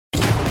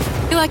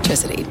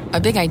Electricity, a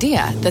big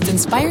idea that's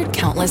inspired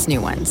countless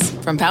new ones.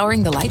 From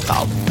powering the light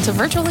bulb to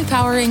virtually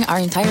powering our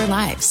entire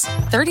lives.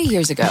 30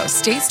 years ago,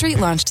 State Street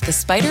launched the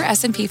SPDR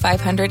S&P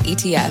 500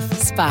 ETF,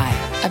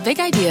 SPY. A big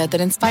idea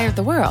that inspired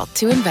the world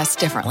to invest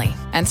differently.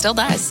 And still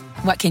does.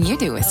 What can you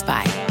do with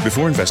SPY?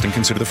 Before investing,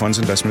 consider the fund's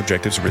investment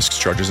objectives, risks,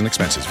 charges, and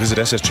expenses. Visit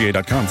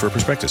ssga.com for a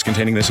prospectus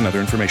containing this and other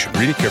information.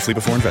 Read it carefully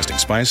before investing.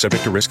 SPY is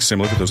subject to risks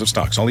similar to those of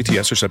stocks. All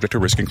ETFs are subject to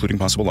risk, including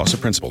possible loss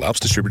of principal. Alps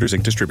Distributors,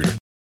 Inc. Distributor.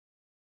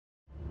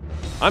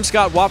 I'm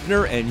Scott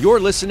Wapner, and you're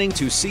listening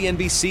to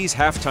CNBC's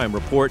Halftime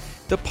Report,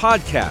 the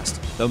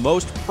podcast, the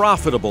most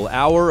profitable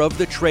hour of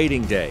the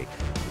trading day.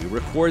 We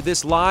record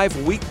this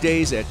live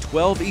weekdays at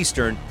 12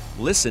 Eastern.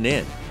 Listen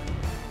in.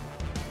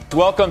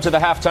 Welcome to the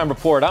Halftime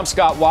Report. I'm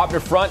Scott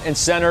Wapner, front and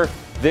center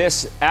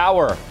this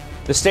hour.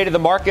 The state of the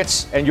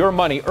markets and your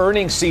money,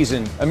 earnings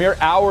season, a mere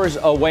hours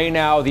away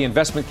now. The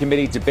investment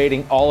committee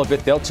debating all of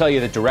it. They'll tell you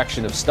the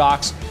direction of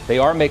stocks. They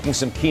are making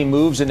some key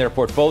moves in their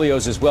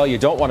portfolios as well. You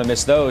don't want to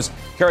miss those.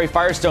 Kerry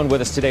Firestone with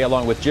us today,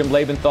 along with Jim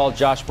Lebenthal,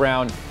 Josh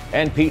Brown,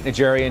 and Pete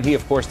Najarian. He,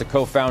 of course, the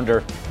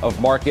co-founder of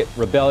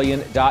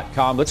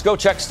MarketRebellion.com. Let's go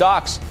check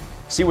stocks.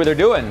 See where they're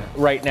doing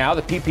right now.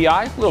 The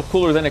PPI, a little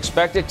cooler than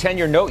expected.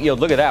 10-year note yield,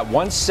 look at that,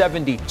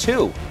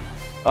 172.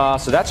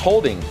 So that's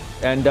holding,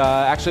 and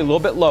actually a little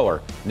bit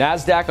lower.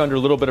 NASDAQ under a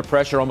little bit of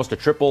pressure, almost a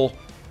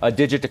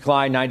triple-digit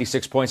decline,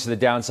 96 points to the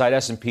downside.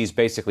 S&P's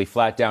basically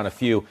flat down a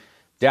few.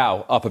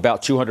 Dow up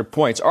about 200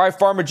 points. All right,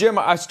 Farmer Jim,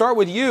 I start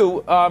with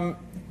you.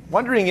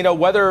 Wondering,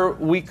 whether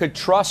we could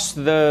trust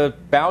the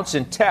bounce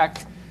in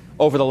tech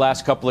over the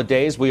last couple of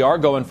days. We are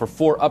going for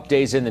 4 up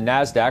days in the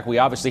NASDAQ. We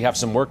obviously have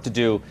some work to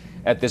do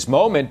at this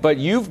moment, but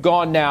you've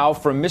gone now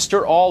from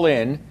Mr.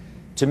 All-In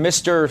to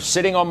Mr.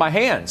 Sitting on my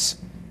hands.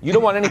 You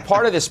don't want any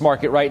part of this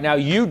market right now.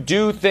 You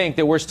do think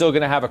that we're still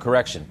going to have a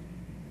correction.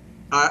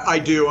 I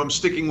do. I'm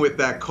sticking with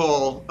that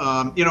call.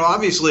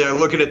 Obviously, I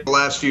look at it the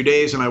last few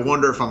days and I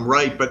wonder if I'm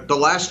right, but the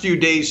last few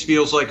days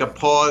feels like a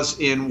pause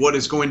in what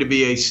is going to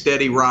be a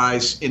steady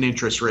rise in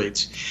interest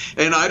rates.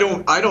 And I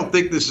don't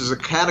think this is a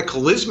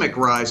cataclysmic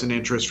rise in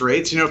interest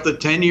rates. If the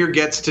 10-year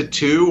gets to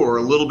 2 or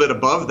a little bit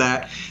above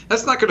that,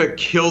 that's not going to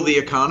kill the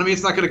economy.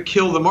 It's not going to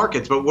kill the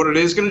markets. But what it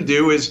is going to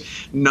do is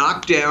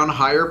knock down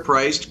higher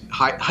priced,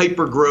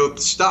 hyper growth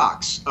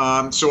stocks.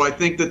 So I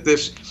think that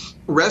this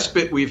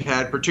respite we've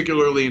had,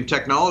 particularly in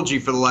technology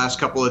for the last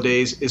couple of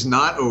days, is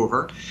not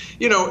over.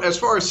 As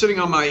far as sitting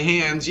on my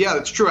hands, yeah,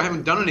 that's true. I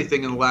haven't done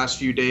anything in the last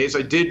few days.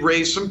 I did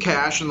raise some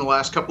cash in the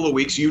last couple of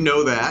weeks. You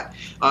know that.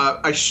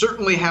 I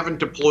certainly haven't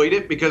deployed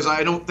it because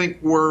I don't think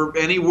we're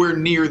anywhere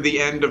near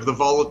the end of the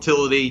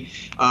volatility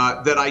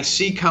that I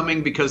see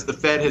coming, because the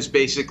Fed has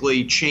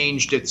basically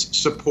changed its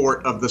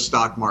support of the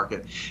stock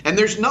market. And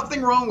there's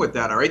nothing wrong with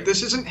that, all right?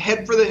 This isn't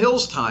head for the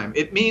hills time.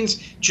 It means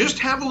just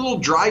have a little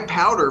dry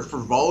powder for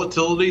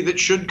volatility that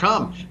should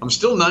come. I'm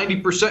still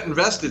 90%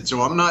 invested,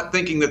 so I'm not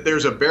thinking that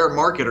there's a bear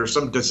market or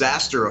some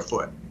disaster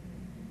afoot.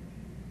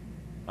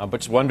 I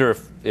just wonder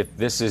if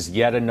this is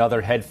yet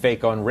another head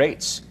fake on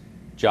rates.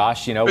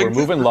 Josh, we're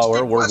moving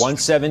lower. We're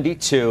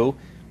 172.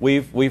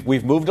 We've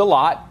moved a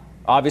lot,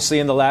 obviously,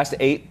 in the last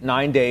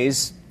 8-9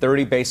 days,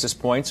 30 basis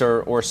points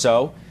or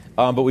so.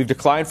 But we've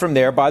declined from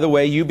there. By the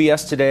way,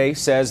 UBS today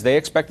says they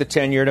expect the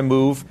 10-year to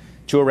move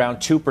to around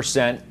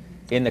 2%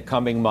 in the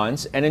coming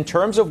months. And in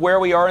terms of where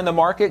we are in the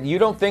market, you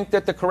don't think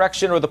that the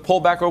correction or the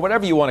pullback or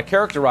whatever you want to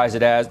characterize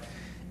it as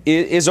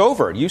is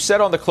over. You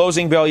said on the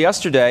closing bell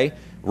yesterday,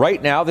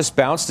 right now this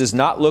bounce does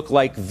not look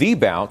like the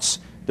bounce.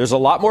 There's a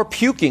lot more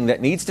puking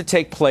that needs to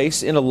take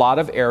place in a lot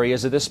of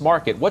areas of this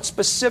market. What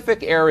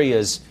specific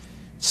areas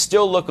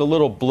still look a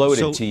little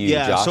bloated to you,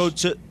 Josh?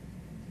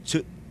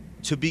 So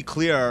to be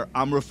clear,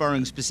 I'm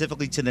referring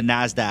specifically to the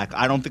NASDAQ.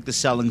 I don't think the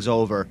selling's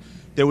over.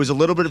 There was a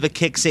little bit of a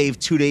kick save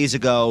 2 days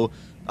ago.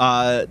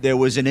 There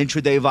was an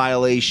intraday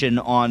violation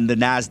on the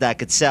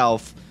NASDAQ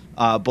itself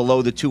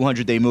below the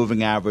 200-day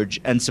moving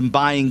average, and some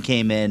buying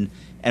came in,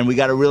 and we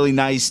got a really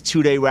nice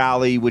 2-day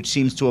rally, which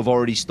seems to have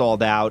already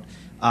stalled out.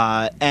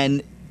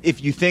 And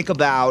if you think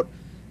about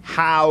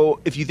how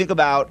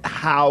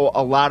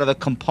a lot of the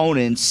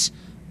components,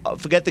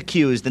 forget the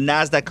Qs, the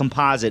NASDAQ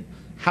composite,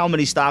 how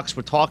many stocks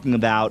we're talking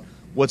about,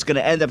 what's going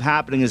to end up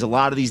happening is a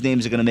lot of these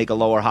names are going to make a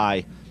lower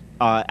high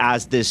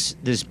as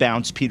this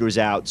bounce peters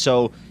out.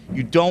 So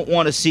you don't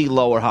want to see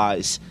lower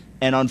highs.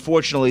 And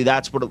unfortunately,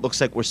 that's what it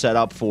looks like we're set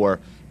up for.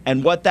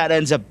 And what that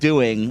ends up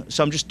doing,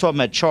 so I'm just talking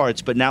about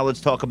charts, but now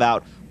let's talk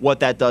about what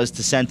that does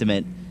to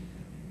sentiment.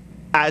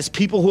 As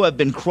people who have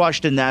been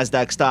crushed in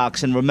NASDAQ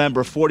stocks, and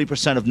remember,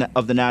 40%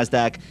 of the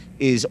NASDAQ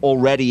is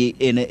already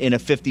in a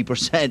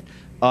 50%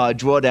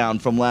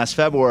 drawdown from last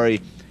February,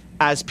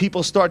 as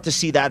people start to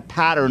see that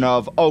pattern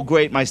of, oh,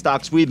 great, my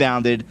stock's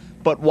rebounded,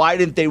 but why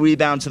didn't they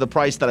rebound to the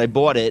price that I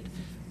bought it?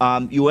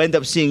 You end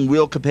up seeing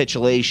real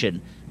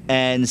capitulation,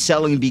 and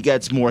selling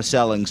begets more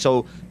selling.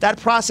 So that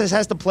process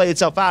has to play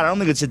itself out. I don't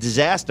think it's a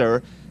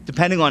disaster,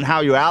 depending on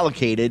how you're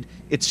allocated.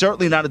 It's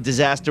certainly not a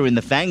disaster in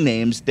the FANG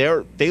names.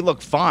 They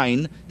look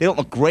fine. They don't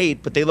look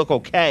great, but they look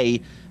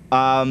okay.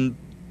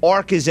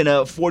 ARK is in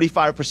a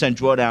 45%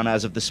 drawdown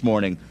as of this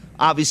morning.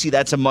 Obviously,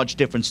 that's a much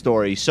different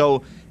story.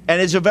 So, and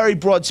there's a very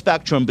broad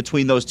spectrum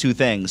between those two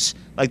things.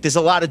 Like, there's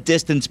a lot of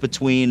distance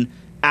between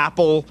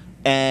Apple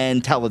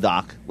and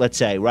Teladoc, let's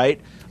say,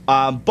 right?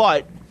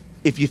 But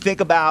if you think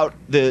about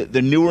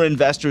the newer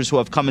investors who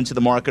have come into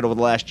the market over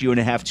the last year and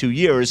a half, 2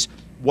 years,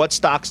 what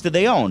stocks do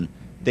they own?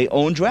 They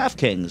own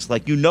DraftKings.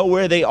 Like, you know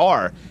where they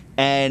are.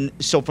 And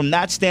so from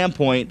that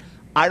standpoint,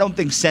 I don't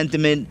think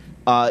sentiment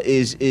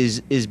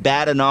is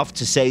bad enough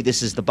to say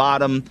this is the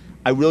bottom.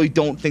 I really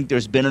don't think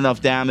there's been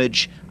enough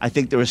damage. I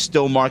think there are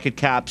still market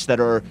caps that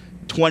are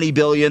 20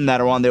 billion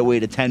that are on their way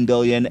to 10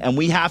 billion, and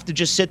we have to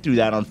just sit through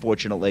that,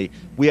 unfortunately.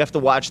 We have to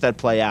watch that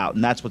play out,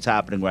 and that's what's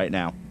happening right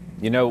now.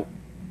 You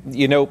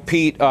know,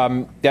 Pete,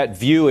 that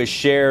view is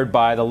shared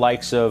by the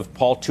likes of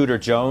Paul Tudor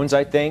Jones,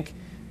 I think.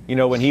 You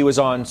know, when he was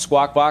on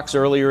Squawk Box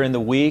earlier in the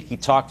week, he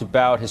talked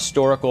about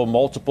historical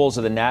multiples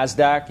of the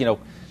NASDAQ, you know,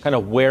 kind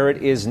of where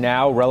it is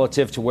now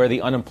relative to where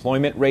the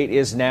unemployment rate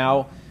is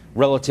now,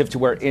 relative to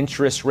where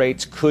interest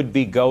rates could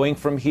be going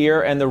from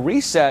here, and the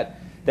reset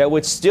that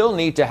would still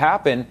need to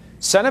happen.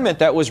 Sentiment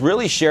that was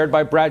really shared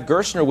by Brad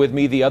Gerstner with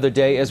me the other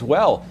day as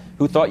well,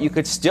 who thought you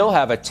could still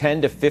have a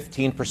 10 to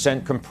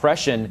 15%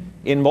 compression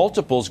in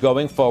multiples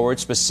going forward,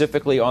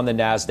 specifically on the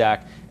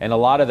NASDAQ, and a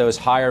lot of those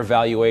higher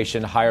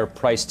valuation, higher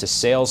price to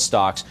sales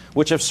stocks,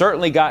 which have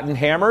certainly gotten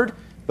hammered,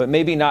 but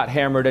maybe not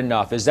hammered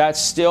enough. Is that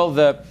still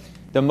the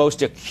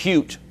most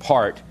acute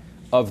part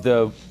of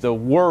the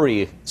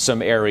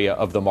worrisome area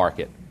of the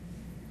market?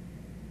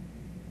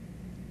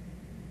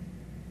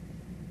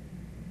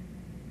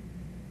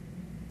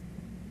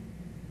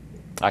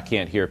 I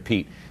can't hear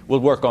Pete. We'll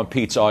work on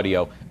Pete's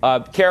audio.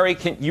 Carrie,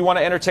 you want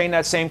to entertain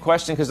that same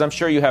question? Because I'm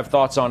sure you have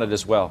thoughts on it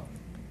as well.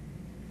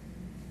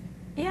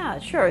 Yeah,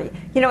 sure.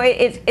 You know,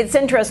 it's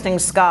interesting,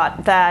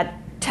 Scott, that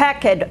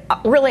tech had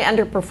really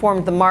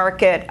underperformed the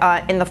market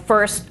in the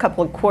first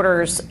couple of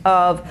quarters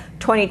of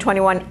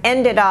 2021,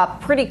 ended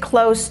up pretty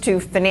close to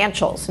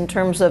financials in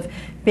terms of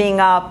being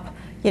up,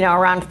 you know,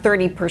 around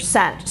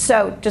 30%.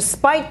 So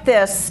despite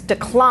this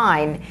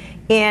decline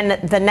in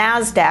the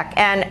NASDAQ,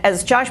 and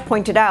as Josh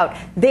pointed out,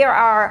 there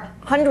are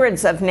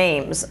hundreds of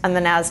names on the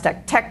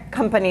NASDAQ, tech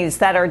companies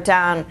that are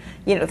down,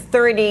 you know,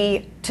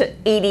 30 to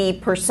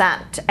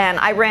 80%. And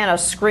I ran a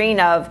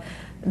screen of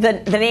the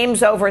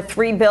names over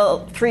 3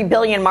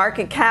 billion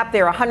market cap.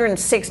 There are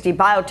 160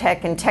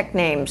 biotech and tech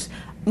names,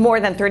 more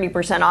than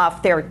 30%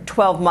 off their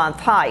 12-month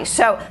high.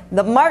 So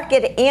the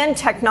market and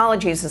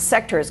technology as a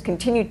sector has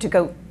continued to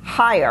go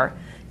higher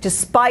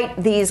despite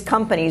these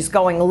companies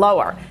going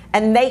lower,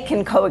 and they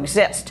can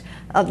coexist.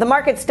 The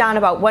market's down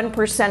about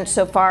 1%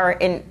 so far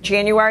in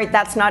January.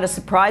 That's not a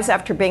surprise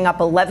after being up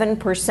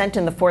 11%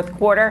 in the fourth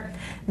quarter.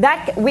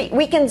 That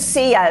we can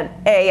see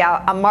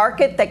a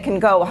market that can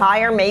go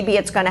higher. Maybe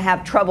it's going to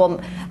have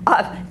trouble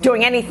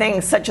doing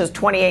anything such as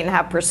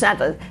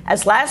 28.5%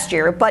 as last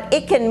year, but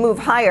it can move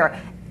higher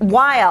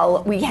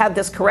while we have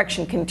this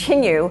correction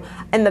continue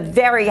and the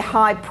very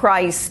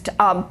high-priced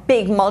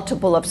big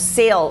multiple of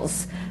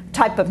sales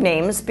type of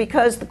names,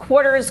 because the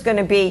quarter is going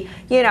to be,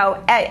 you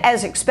know,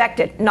 as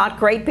expected, not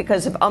great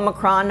because of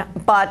Omicron,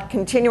 but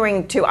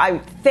continuing to, I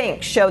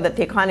think, show that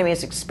the economy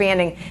is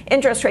expanding.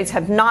 Interest rates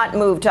have not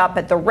moved up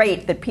at the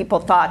rate that people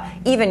thought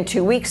even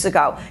 2 weeks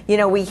ago. You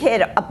know, we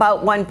hit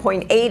about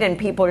 1.8 and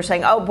people are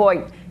saying, oh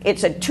boy,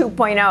 it's a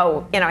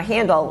 2.0, you know,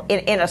 handle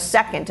in a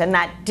second, and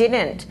that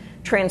didn't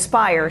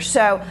transpire.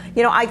 So,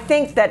 you know, I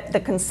think that the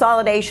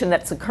consolidation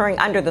that's occurring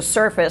under the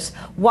surface,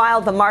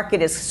 while the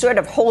market is sort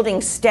of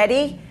holding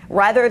steady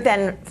rather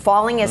than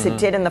falling as it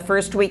did in the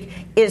first week,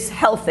 is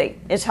healthy.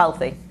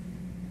 I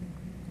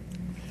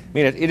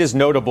mean, it is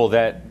notable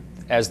that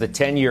as the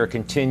 10-year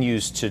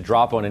continues to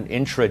drop on an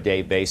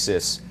intraday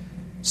basis,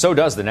 so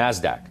does the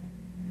NASDAQ,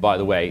 by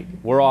the way.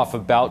 We're off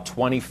about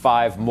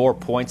 25 more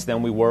points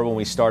than we were when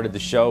we started the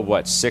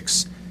show,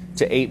 6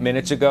 to 8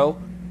 minutes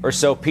ago or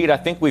so. Pete, I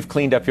think we've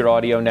cleaned up your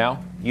audio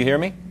now. You hear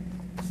me?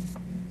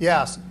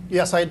 Yes,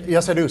 I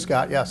do,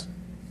 Scott. Yes.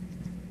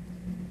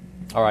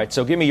 All right.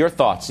 So give me your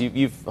thoughts.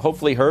 You've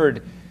hopefully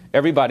heard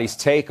everybody's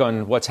take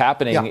on what's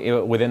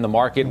happening within the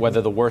market,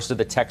 whether the worst of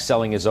the tech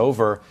selling is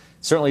over.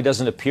 Certainly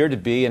doesn't appear to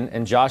be.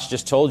 And Josh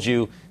just told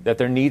you that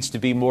there needs to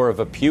be more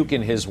of a puke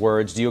in his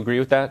words. Do you agree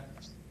with that?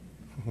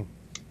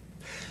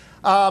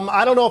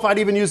 I don't know if I'd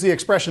even use the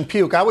expression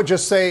puke. I would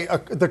just say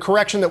the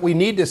correction that we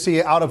need to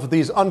see out of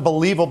these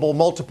unbelievable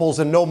multiples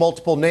and no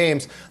multiple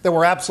names that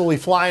were absolutely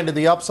flying to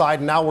the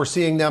upside, and now we're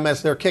seeing them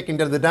as they're kicking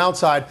to the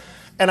downside.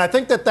 And I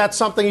think that that's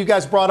something you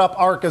guys brought up,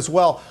 ARK, as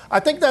well. I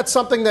think that's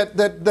something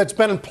that's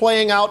been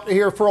playing out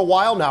here for a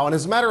while now. And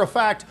as a matter of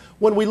fact,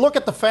 when we look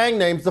at the FANG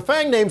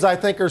names, I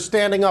think, are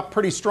standing up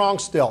pretty strong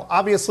still.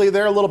 Obviously,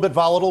 they're a little bit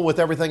volatile with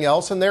everything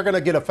else, and they're going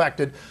to get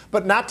affected,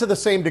 but not to the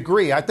same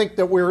degree. I think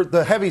that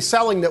the heavy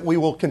selling that we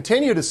will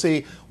continue to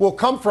see will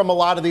come from a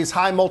lot of these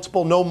high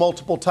multiple, no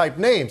multiple type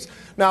names.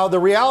 Now, the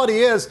reality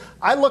is,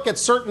 I look at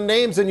certain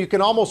names and you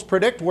can almost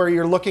predict where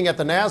you're looking at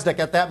the NASDAQ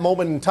at that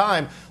moment in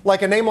time,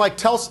 like a name like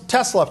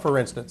Tesla, for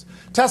instance.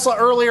 Tesla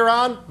earlier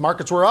on,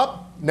 markets were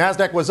up.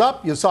 NASDAQ was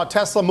up. You saw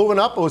Tesla moving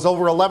up. It was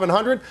over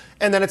 1,100,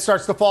 and then it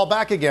starts to fall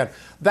back again.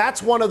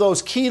 That's one of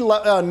those key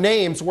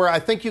names where I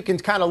think you can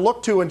kind of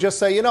look to and just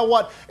say, you know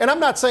what? And I'm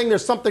not saying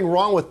there's something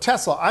wrong with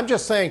Tesla. I'm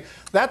just saying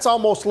that's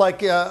almost like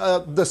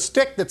the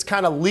stick that's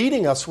kind of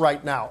leading us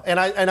right now. And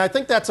I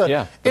think that's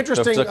an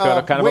interesting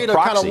way to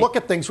kind of look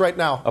at things right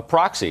now. A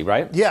proxy,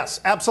 right? Yes,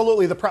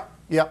 absolutely.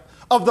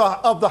 Of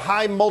the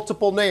high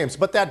multiple names.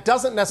 But that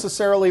doesn't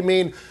necessarily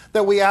mean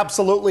that we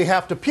absolutely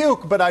have to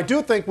puke. But I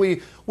do think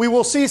we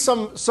will see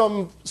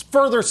some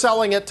further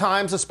selling at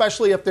times,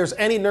 especially if there's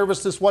any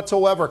nervousness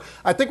whatsoever.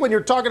 I think when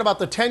you're talking about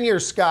the 10-year,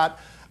 Scott,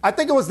 I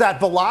think it was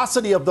that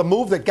velocity of the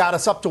move that got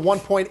us up to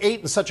 1.8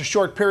 in such a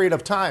short period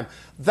of time.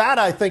 That,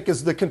 I think,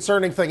 is the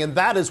concerning thing, and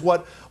that is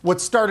what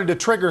started to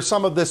trigger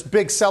some of this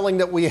big selling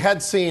that we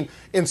had seen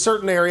in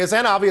certain areas,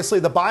 and obviously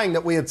the buying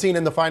that we had seen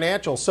in the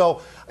financials.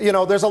 So,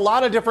 there's a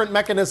lot of different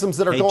mechanisms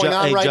that are going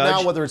on right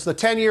now, whether it's the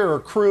 10-year or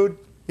crude.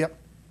 Yep.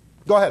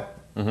 Go ahead.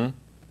 Mm-hmm.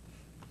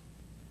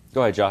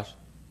 Go ahead, Josh.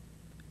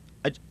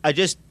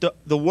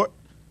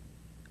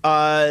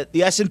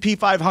 The S&P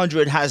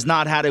 500 has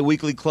not had a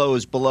weekly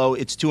close below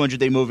its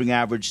 200-day moving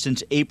average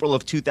since April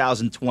of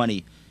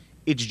 2020.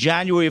 It's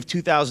January of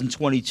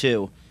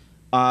 2022.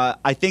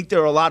 I think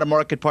there are a lot of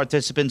market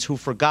participants who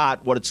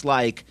forgot what it's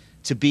like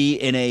to be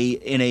in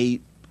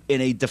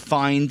a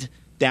defined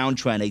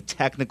downtrend, a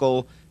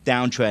technical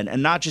downtrend,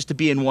 and not just to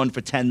be in one for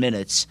 10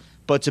 minutes,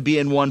 but to be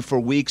in one for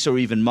weeks or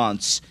even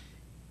months.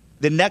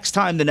 The next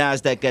time the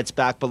NASDAQ gets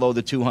back below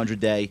the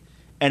 200-day,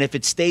 and if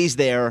it stays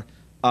there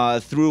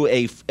through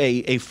a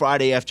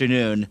Friday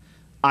afternoon,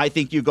 I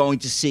think you're going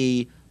to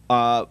see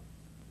the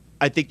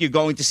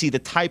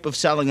type of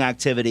selling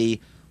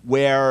activity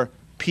where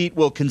Pete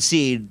will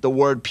concede the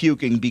word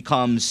puking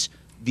becomes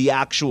the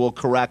actual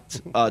correct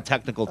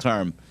technical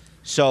term.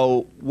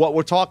 So what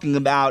we're talking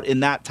about in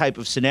that type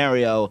of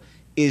scenario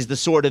is the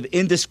sort of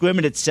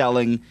indiscriminate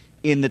selling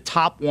in the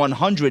top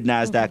 100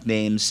 NASDAQ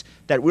names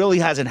that really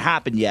hasn't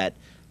happened yet.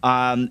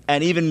 And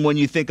even when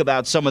you think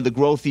about some of the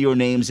growthier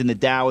names in the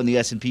Dow and the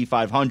S&P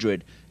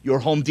 500, your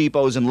Home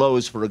Depots and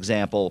Lowe's, for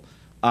example,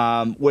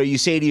 where you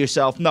say to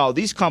yourself, no,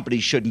 these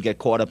companies shouldn't get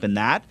caught up in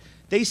that.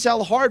 They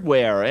sell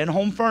hardware and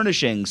home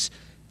furnishings.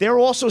 They're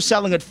also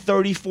selling at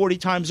 30, 40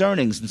 times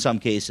earnings in some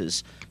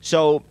cases.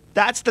 So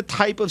that's the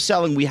type of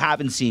selling we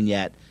haven't seen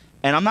yet.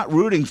 And I'm not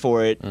rooting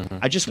for it. Mm-hmm.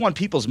 I just want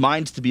people's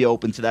minds to be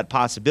open to that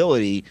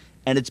possibility.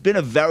 And it's been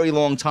a very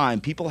long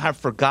time. People have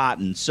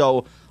forgotten.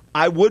 So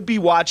I would be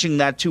watching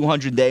that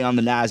 200-day on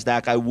the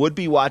NASDAQ. I would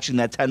be watching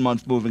that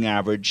 10-month moving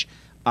average.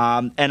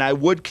 And I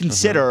would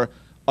consider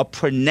a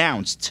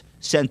pronounced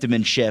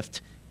sentiment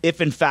shift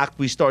if, in fact,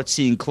 we start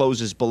seeing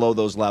closes below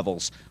those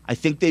levels. I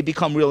think they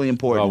become really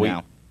important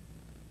now.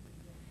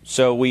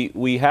 So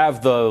we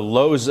have the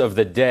lows of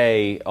the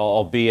day,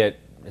 albeit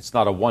it's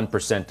not a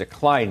 1%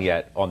 decline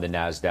yet on the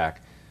NASDAQ.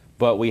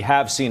 But we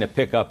have seen a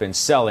pickup in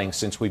selling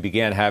since we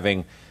began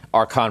having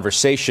our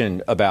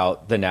conversation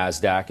about the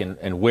NASDAQ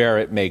and where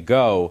it may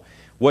go.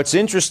 What's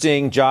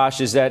interesting, Josh,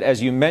 is that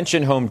as you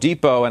mentioned Home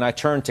Depot, and I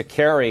turn to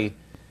Carrie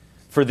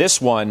for this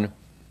one,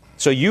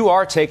 so you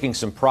are taking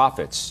some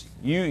profits.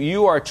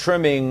 You are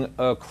trimming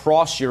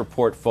across your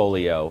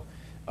portfolio,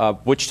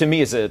 which to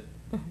me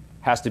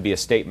has to be a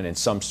statement in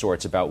some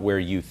sorts about where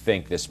you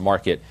think this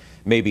market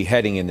may be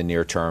heading in the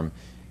near term.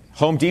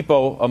 Home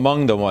Depot,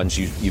 among the ones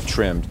you've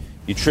trimmed.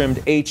 You trimmed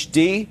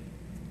HD,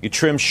 you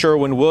trimmed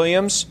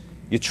Sherwin-Williams,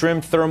 you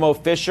trimmed Thermo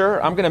Fisher.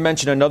 I'm going to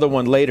mention another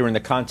one later in the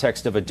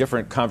context of a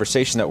different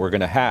conversation that we're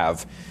going to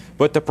have.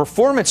 But the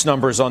performance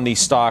numbers on these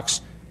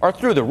stocks are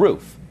through the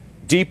roof.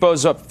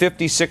 Depot's up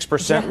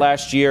 56%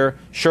 last year,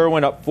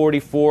 Sherwin up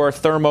 44%,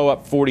 Thermo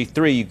up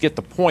 43%. You get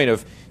the point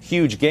of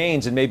huge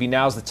gains, and maybe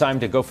now's the time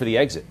to go for the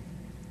exit.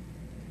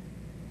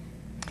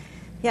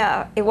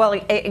 Yeah, well,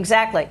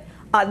 exactly.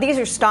 These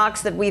are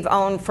stocks that we've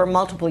owned for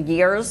multiple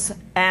years,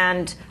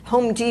 and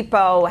Home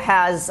Depot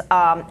has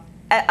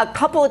a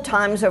couple of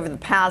times over the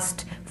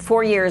past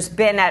 4 years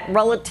been at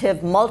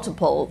relative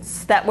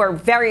multiples that were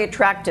very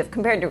attractive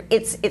compared to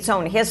its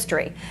own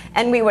history.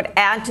 And we would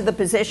add to the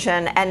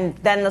position, and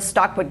then the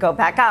stock would go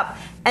back up.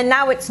 And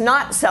now it's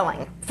not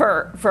selling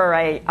for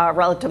a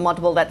relative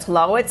multiple that's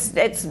low.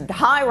 It's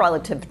high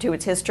relative to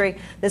its history.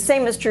 The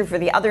same is true for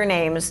the other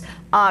names.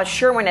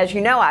 Sherwin, as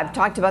you know, I've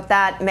talked about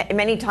that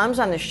many times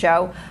on the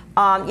show.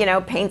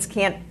 Paints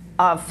can't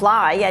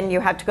fly, and you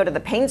have to go to the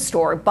paint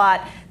store.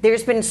 But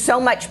there's been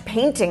so much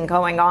painting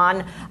going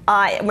on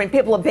when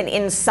people have been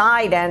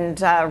inside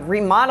and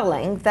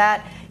remodeling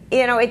that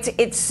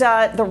it's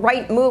the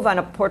right move on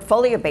a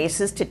portfolio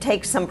basis to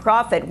take some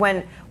profit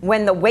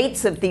when the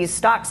weights of these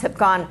stocks have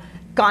gone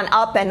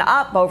up and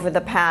up over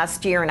the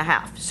past year and a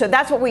half. So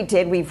that's what we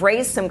did. We've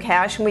raised some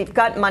cash, and we've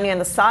got money on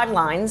the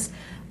sidelines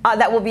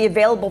that will be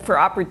available for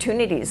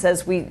opportunities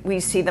as we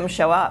see them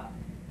show up.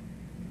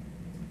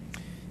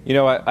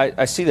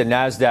 I see the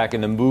NASDAQ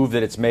and the move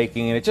that it's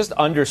making, and it just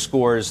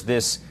underscores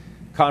this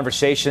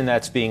conversation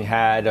that's being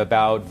had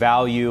about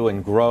value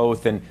and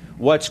growth and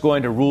what's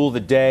going to rule the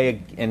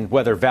day and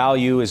whether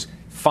value is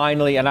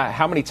finally, and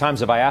how many times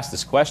have I asked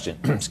this question,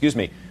 excuse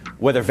me,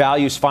 whether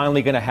value's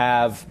finally going to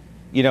have,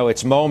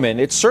 its moment.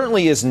 It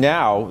certainly is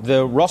now.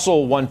 The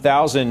Russell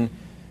 1000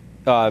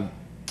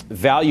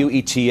 value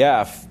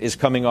ETF is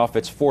coming off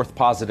its fourth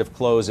positive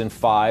close in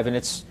 5, and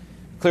it's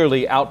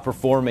clearly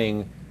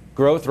outperforming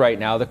growth right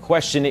now. The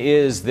question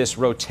is this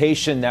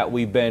rotation that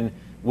we've been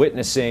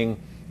witnessing,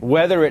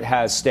 whether it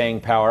has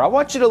staying power. I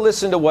want you to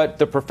listen to what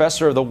the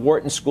professor of the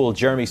Wharton School,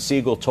 Jeremy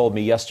Siegel, told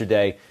me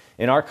yesterday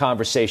in our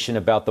conversation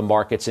about the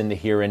markets in the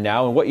here and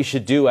now and what you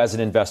should do as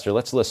an investor.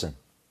 Let's listen.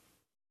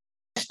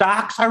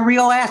 Stocks are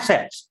real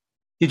assets.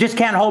 You just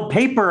can't hold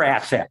paper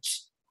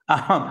assets,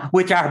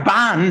 which are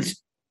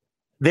bonds.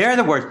 They're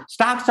the worst.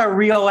 Stocks are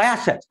real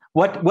assets.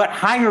 What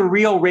higher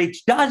real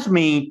rates does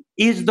mean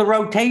is the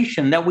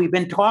rotation that we've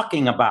been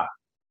talking about.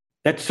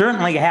 That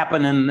certainly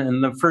happened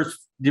in the first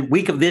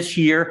week of this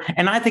year,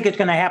 and I think it's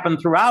going to happen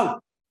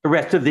throughout the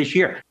rest of this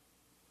year.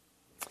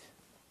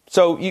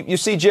 So you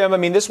see, Jim, I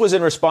mean, this was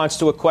in response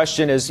to a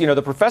question as,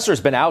 the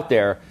professor's been out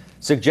there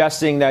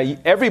suggesting that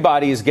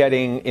everybody is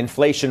getting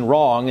inflation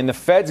wrong, and the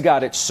Fed's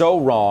got it so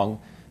wrong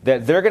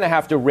that they're going to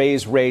have to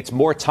raise rates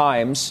more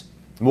times,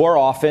 more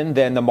often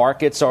than the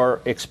markets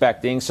are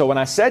expecting. So when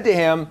I said to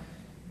him,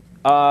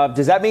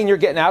 does that mean you're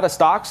getting out of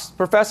stocks,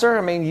 Professor?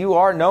 I mean, you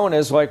are known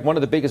as like one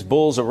of the biggest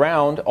bulls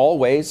around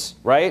always,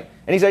 right?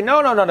 And he said,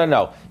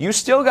 no. You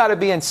still got to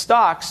be in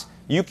stocks.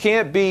 You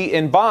can't be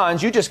in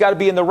bonds. You just got to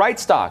be in the right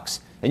stocks.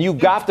 And you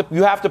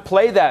have to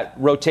play that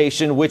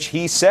rotation, which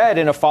he said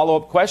in a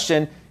follow-up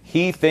question,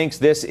 he thinks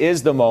this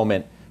is the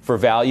moment for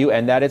value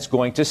and that it's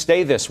going to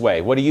stay this way.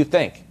 What do you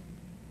think?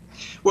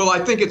 Well, I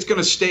think it's going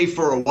to stay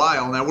for a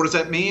while. Now, what does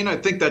that mean? I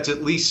think that's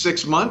at least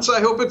 6 months. I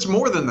hope it's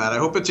more than that. I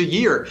hope it's a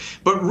year.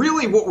 But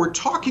really what we're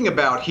talking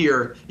about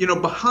here,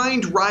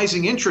 behind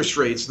rising interest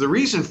rates, the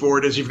reason for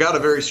it is you've got a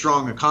very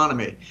strong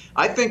economy.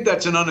 I think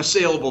that's an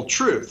unassailable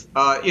truth.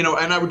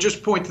 And I would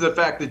just point to the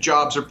fact that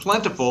jobs are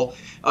plentiful.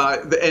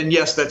 And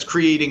yes, that's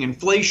creating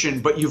inflation,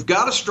 but you've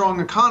got a strong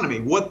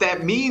economy. What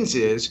that means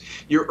is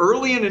you're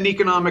early in an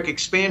economic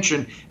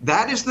expansion.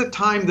 That is the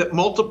time that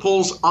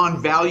multiples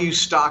on value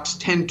stocks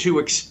tend to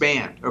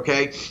expand,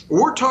 okay?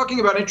 We're talking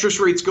about interest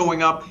rates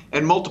going up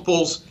and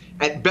multiples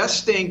at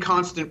best staying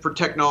constant for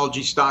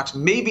technology stocks,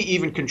 maybe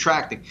even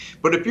contracting.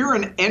 But if you're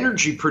an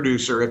energy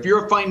producer, if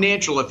you're a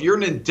financial, if you're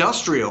an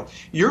industrial,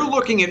 you're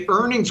looking at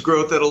earnings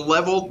growth at a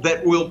level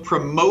that will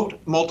promote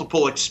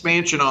multiple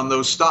expansion on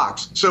those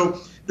stocks. So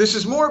this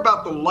is more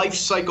about the life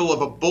cycle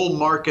of a bull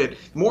market,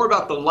 more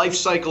about the life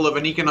cycle of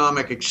an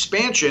economic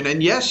expansion.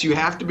 And yes, you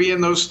have to be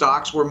in those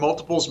stocks where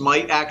multiples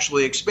might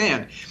actually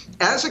expand.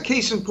 As a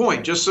case in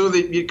point, just so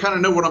that you kind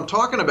of know what I'm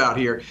talking about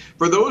here,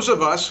 for those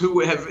of us who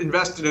have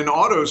invested in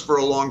autos for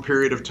a long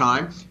period of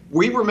time,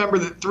 we remember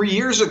that 3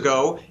 years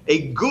ago,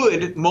 a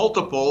good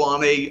multiple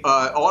on a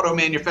auto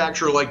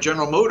manufacturer like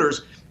General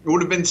Motors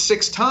would have been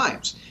 6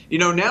 times.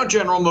 Now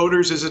General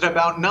Motors is at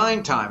about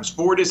 9 times.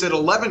 Ford is at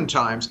 11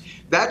 times.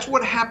 That's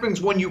what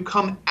happens when you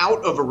come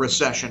out of a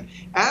recession.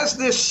 As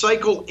this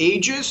cycle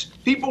ages,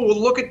 people will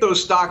look at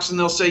those stocks and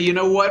they'll say, you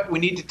know what, we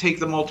need to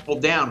take the multiple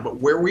down. But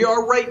where we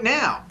are right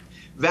now,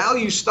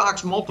 value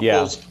stocks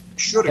multiples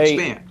should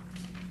expand.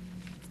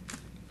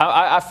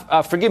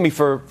 Forgive me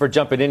for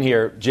jumping in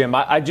here, Jim.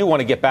 I do want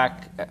to get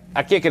back.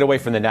 I can't get away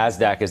from the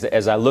NASDAQ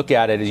as I look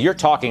at it. As you're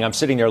talking, I'm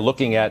sitting there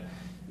looking at,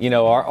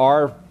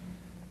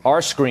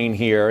 our screen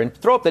here, and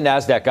throw up the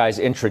NASDAQ, guys,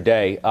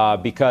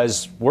 intraday,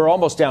 because we're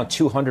almost down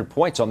 200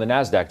 points on the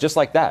NASDAQ, just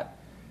like that.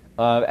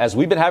 As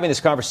we've been having this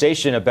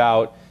conversation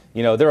about,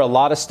 there are a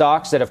lot of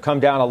stocks that have come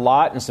down a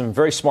lot and some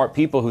very smart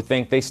people who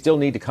think they still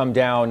need to come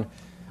down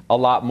a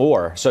lot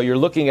more. So you're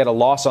looking at a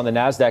loss on the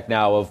NASDAQ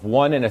now of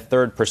 1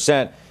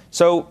 1/3%.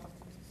 So,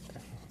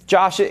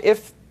 Josh,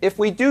 if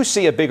we do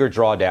see a bigger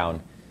drawdown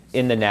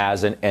in the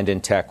NAS and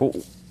in tech,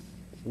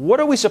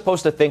 what are we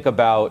supposed to think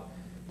about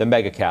the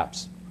mega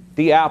caps?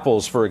 The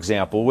Apples, for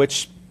example,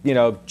 which,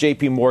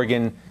 J.P.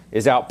 Morgan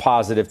is out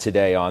positive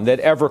today on.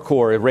 That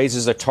Evercore, it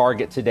raises a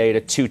target today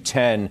to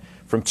 210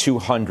 from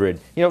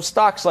 200.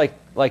 Stocks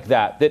like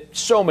that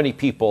so many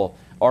people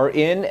are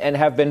in and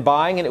have been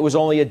buying. And it was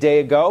only a day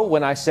ago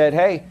when I said,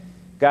 hey,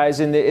 guys,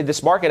 in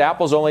this market,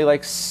 Apple's only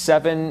like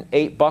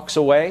 $7-8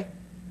 away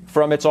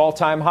from its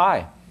all-time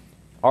high.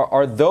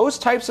 Are those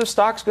types of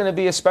stocks going to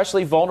be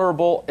especially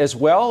vulnerable as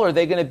well? Or are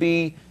they going to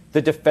be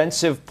the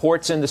defensive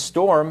ports in the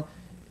storm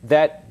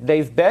that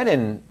they've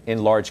been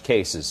in large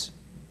cases?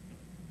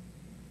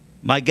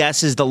 My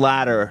guess is the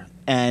latter,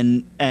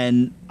 and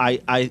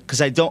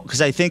because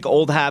I think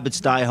old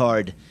habits die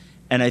hard,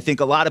 and I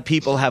think a lot of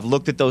people have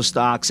looked at those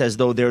stocks as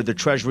though they're the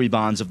treasury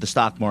bonds of the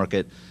stock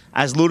market.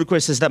 As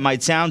ludicrous as that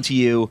might sound to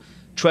you,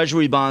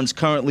 treasury bonds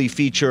currently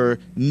feature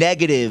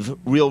negative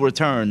real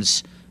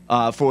returns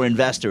for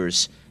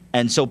investors,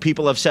 and so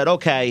people have said,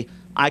 okay,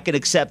 I can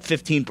accept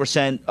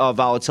 15% of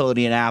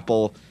volatility in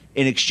Apple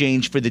in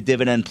exchange for the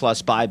dividend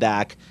plus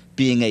buyback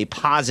being a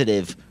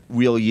positive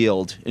real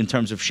yield in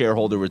terms of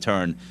shareholder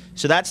return.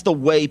 So that's the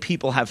way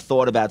people have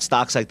thought about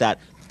stocks like that.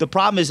 The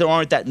problem is there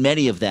aren't that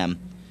many of them.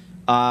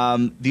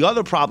 The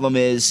other problem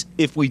is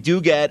if we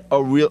do get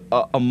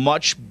a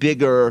much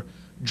bigger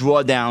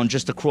drawdown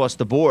just across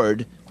the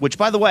board, which,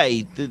 by the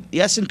way,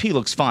 the S&P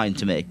looks fine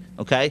to me,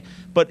 okay?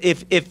 But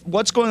if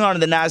what's going on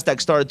in the NASDAQ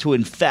started to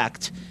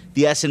infect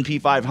the S&P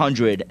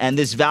 500 and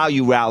this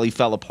value rally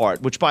fell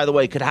apart, which, by the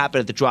way, could happen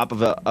at the drop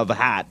of a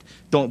hat.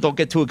 Don't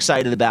get too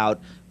excited about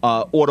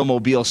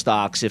automobile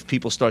stocks if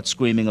people start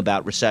screaming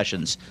about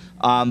recessions.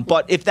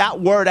 But if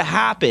that were to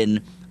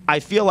happen, I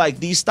feel like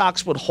these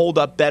stocks would hold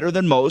up better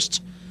than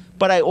most.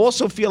 But I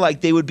also feel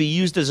like they would be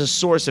used as a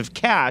source of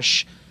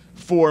cash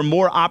for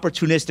more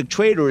opportunistic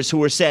traders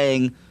who are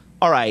saying,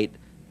 all right,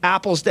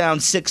 Apple's down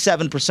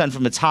 6-7%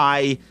 from its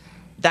high.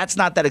 That's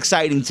not that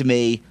exciting to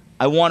me.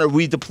 I want to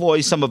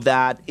redeploy some of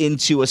that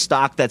into a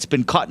stock that's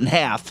been cut in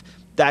half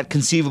that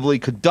conceivably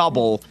could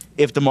double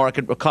if the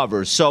market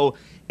recovers. So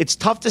it's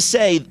tough to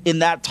say in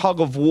that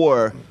tug of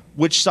war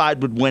which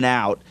side would win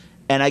out.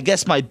 And I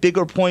guess my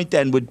bigger point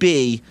then would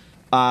be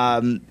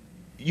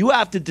you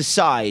have to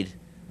decide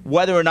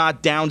whether or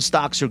not down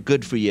stocks are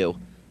good for you.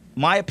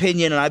 My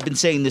opinion, and I've been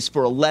saying this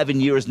for 11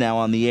 years now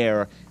on the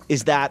air,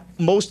 is that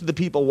most of the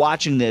people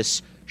watching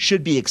this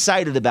should be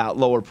excited about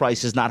lower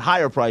prices, not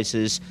higher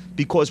prices,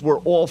 because we're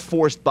all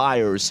forced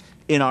buyers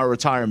in our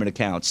retirement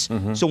accounts.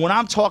 Mm-hmm. So when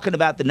I'm talking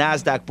about the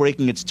NASDAQ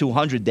breaking its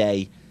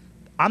 200-day,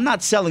 I'm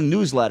not selling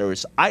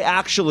newsletters. I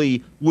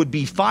actually would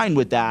be fine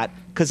with that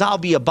because I'll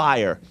be a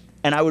buyer,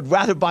 and I would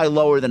rather buy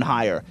lower than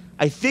higher.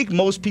 I think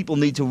most people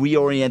need to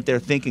reorient their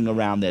thinking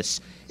around this.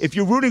 If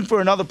you're rooting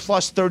for another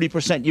plus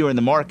 30% year in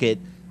the market,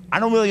 I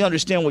don't really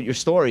understand what your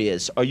story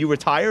is. Are you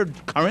retired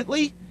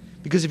currently?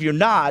 Because if you're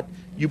not,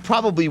 you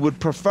probably would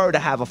prefer to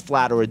have a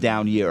flat or a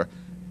down year.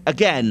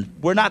 Again,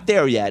 we're not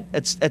there yet.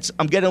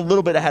 I'm getting a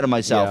little bit ahead of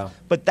myself. Yeah.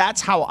 But that's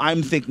how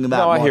I'm thinking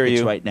about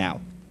markets right now.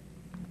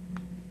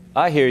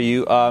 I hear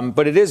you.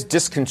 But it is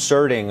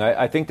disconcerting.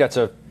 I think that's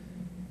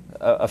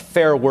a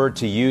fair word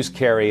to use,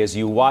 Kerry, as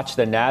you watch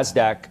the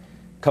NASDAQ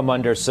come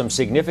under some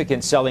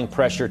significant selling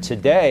pressure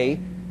today.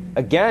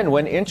 Again,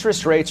 when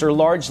interest rates are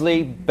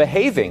largely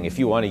behaving, if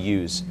you want to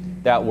use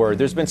that word.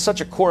 There's been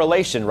such a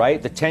correlation,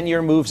 right? The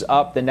 10-year moves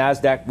up, the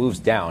NASDAQ moves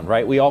down,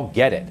 right? We all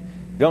get it.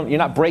 You're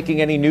not breaking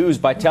any news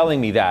by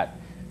telling me that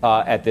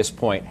at this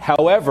point.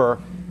 However,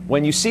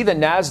 when you see the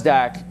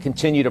NASDAQ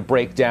continue to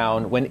break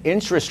down, when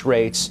interest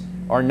rates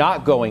are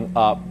not going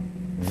up,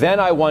 then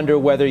I wonder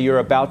whether you're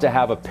about to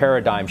have a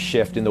paradigm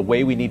shift in the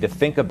way we need to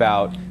think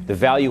about the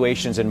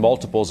valuations and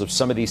multiples of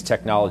some of these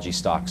technology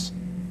stocks.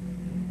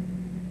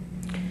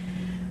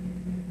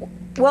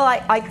 Well,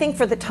 I think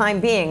for the time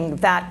being,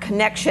 that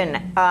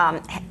connection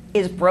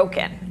is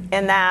broken,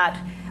 and that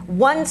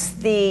once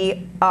the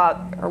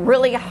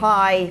really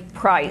high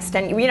priced,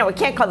 and we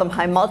can't call them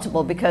high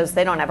multiple because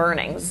they don't have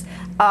earnings,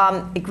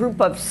 a group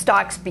of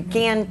stocks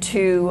began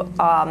to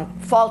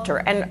falter,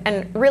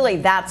 and really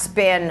that's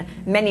been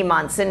many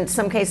months. In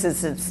some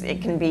cases,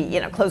 it can be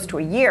close to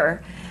a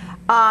year.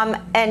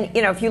 And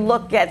if you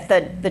look at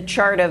the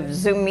chart of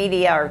Zoom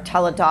Media or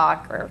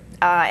Teladoc, or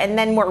and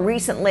then more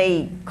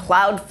recently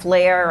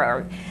Cloudflare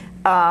or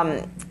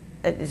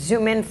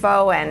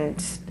ZoomInfo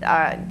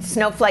and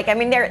Snowflake, I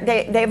mean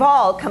they've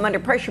all come under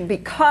pressure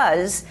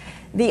because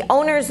the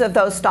owners of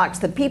those stocks,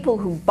 the people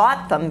who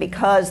bought them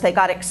because they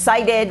got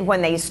excited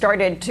when they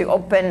started to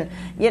open,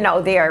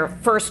 their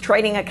first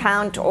trading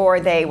account, or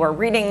they were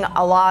reading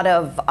a lot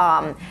of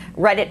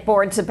Reddit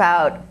boards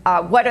about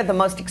what are the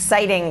most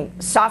exciting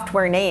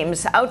software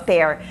names out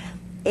there.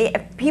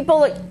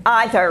 People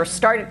either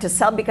started to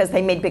sell because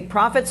they made big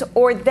profits,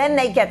 or then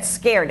they get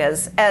scared.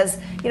 As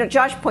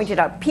Josh pointed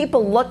out,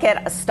 people look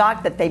at a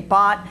stock that they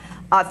bought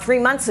 3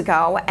 months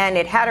ago, and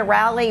it had a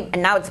rally,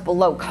 and now it's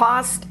below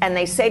cost, and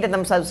they say to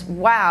themselves,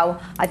 wow,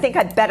 I think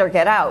I'd better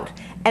get out.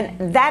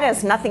 And that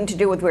has nothing to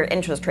do with where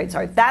interest rates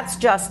are. That's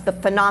just the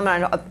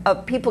phenomenon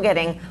of people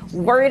getting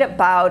worried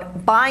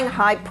about buying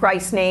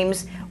high-priced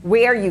names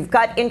where you've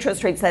got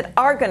interest rates that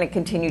are going to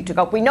continue to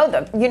go up. We know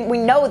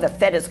the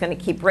Fed is going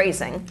to keep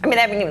raising. I mean,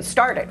 they haven't even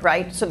started,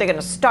 right? So they're going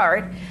to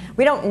start.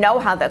 We don't know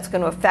how that's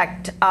going to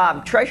affect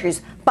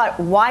treasuries, but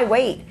why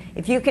wait?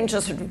 If you can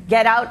just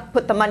get out,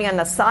 put the money on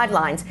the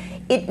sidelines,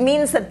 it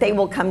means that they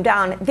will come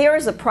down. There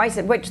is a price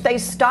at which they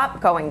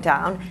stop going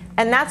down,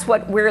 and that's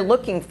what we're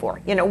looking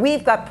for.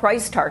 We've got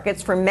price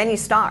targets for many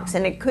stocks,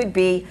 and it could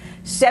be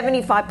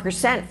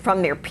 75%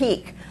 from their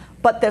peak.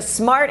 But the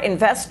smart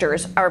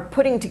investors are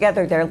putting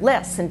together their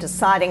lists and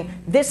deciding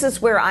this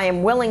is where I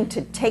am willing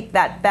to take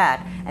that bet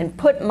and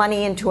put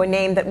money into a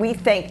name that we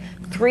think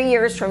 3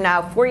 years from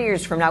now, 4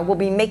 years from now, will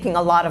be making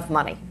a lot of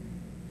money.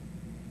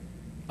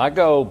 I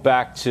go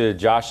back to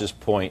Josh's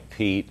point,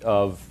 Pete,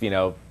 of,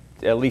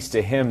 at least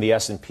to him, the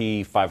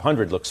S&P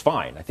 500 looks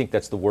fine. I think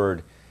that's the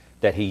word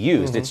that he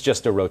used. Mm-hmm. It's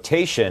just a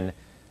rotation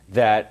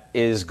that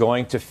is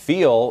going to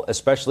feel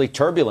especially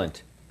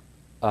turbulent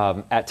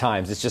at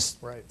times. It's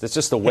just That's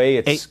just the way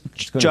it's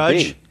going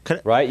to be.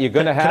 Right? You're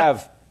going to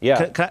have.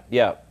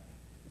 Yeah.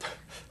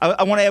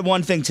 I want to add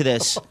one thing to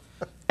this.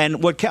 And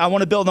I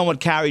want to build on what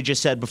Carrie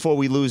just said before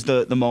we lose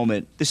the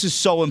moment. This is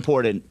so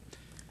important.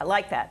 I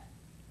like that.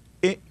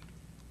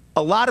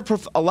 a lot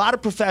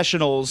of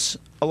professionals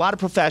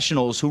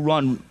who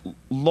run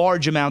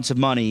large amounts of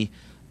money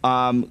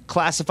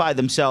classify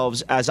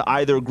themselves as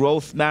either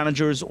growth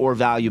managers or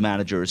value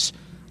managers.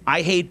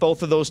 I hate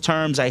both of those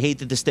terms. I hate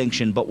the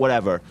distinction, but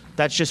whatever.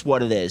 That's just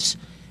what it is.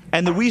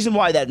 And the reason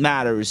why that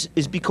matters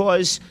is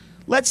because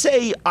let's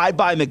say I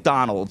buy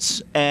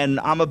McDonald's and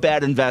I'm a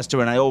bad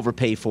investor and I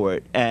overpay for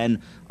it. And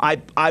I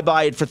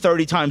buy it for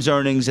 30 times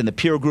earnings and the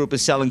peer group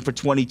is selling for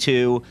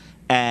 22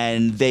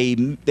 and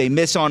they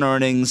miss on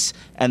earnings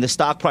and the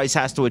stock price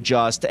has to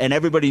adjust. And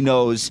everybody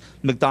knows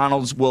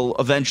McDonald's will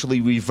eventually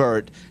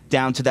revert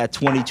down to that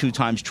 22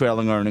 times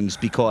trailing earnings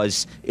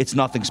because it's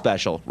nothing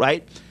special,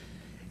 right?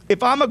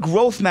 If I'm a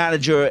growth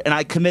manager and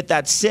I commit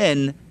that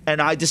sin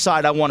and I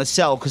decide I want to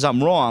sell because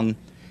I'm wrong,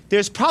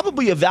 there's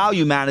probably a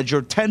value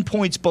manager 10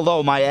 points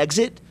below my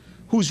exit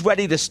who's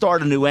ready to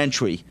start a new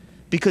entry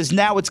because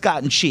now it's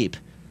gotten cheap.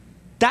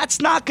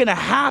 That's not going to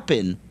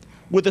happen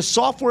with a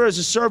software as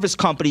a service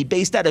company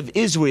based out of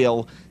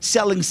Israel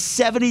selling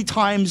 70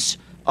 times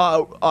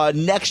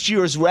next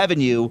year's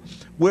revenue,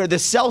 where the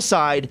sell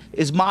side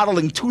is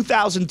modeling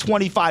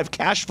 2025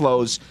 cash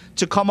flows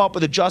to come up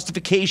with a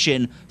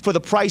justification for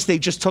the price they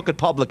just took it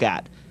public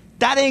at.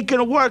 That ain't going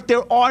to work.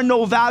 There are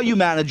no value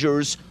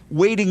managers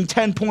waiting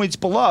 10 points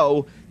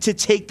below to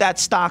take that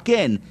stock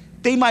in.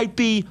 They might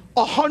be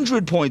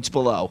 100 points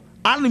below.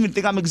 I don't even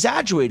think I'm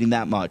exaggerating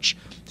that much.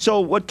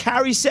 So what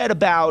Carrie said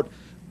about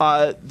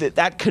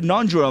that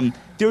conundrum,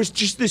 there's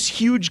just this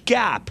huge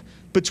gap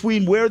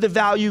between where the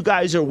value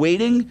guys are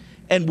waiting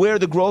and where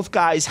the growth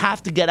guys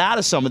have to get out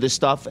of some of this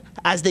stuff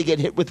as they get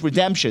hit with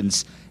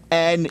redemptions.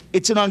 And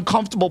it's an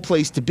uncomfortable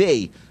place to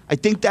be. I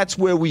think that's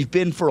where we've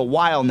been for a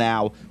while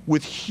now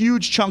with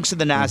huge chunks of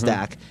the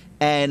NASDAQ.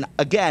 And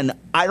again,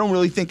 I don't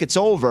really think it's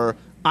over.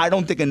 I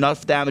don't think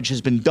enough damage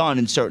has been done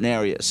in certain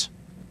areas.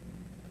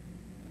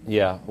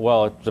 Yeah,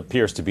 well, it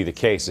appears to be the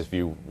case if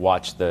you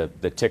watch the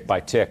tick by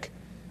tick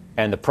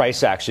and the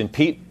price action.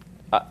 Pete,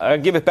 I'll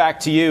give it back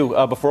to you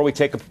before we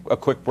take a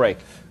quick break.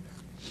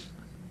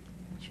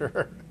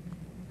 Sure.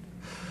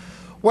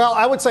 Well,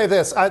 I would say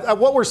this.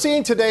 What we're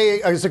seeing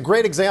today is a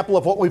great example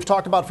of what we've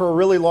talked about for a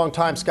really long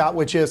time, Scott,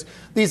 which is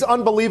these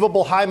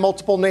unbelievable high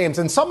multiple names.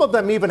 And some of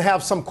them even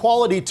have some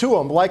quality to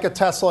them, like a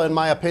Tesla, in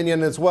my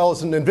opinion, as well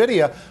as an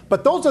NVIDIA.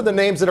 But those are the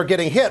names that are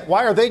getting hit.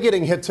 Why are they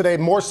getting hit today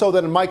more so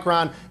than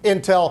Micron,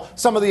 Intel,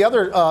 some of the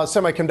other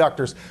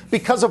semiconductors?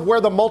 Because of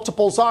where the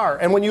multiples are.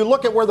 And when you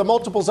look at where the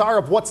multiples are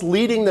of what's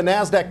leading the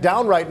NASDAQ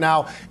down right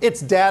now,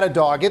 it's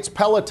Datadog, it's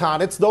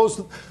Peloton, it's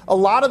a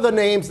lot of the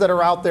names that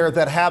are out there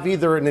that have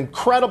either an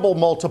incredible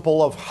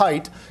multiple of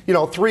height,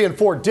 3 and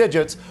 4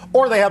 digits,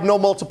 or they have no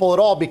multiple at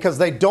all because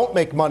they don't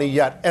make money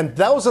yet. And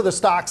those are the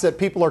stocks that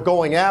people are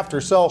going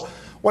after. So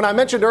when I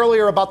mentioned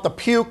earlier about the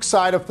puke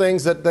side of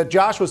things that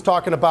Josh was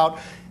talking about,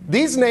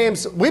 these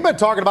names, we've been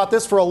talking about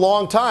this for a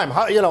long time.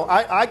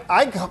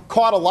 I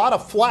caught a lot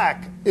of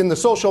flack in the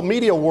social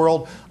media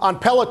world on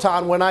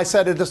Peloton when I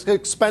said it's an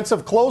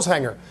expensive clothes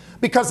hanger.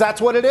 Because that's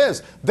what it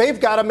is. They've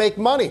got to make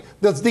money.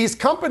 These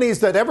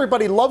companies that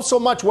everybody loves so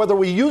much, whether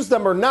we use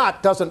them or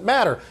not, doesn't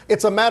matter.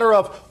 It's a matter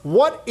of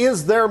what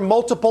is their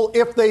multiple,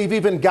 if they've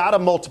even got a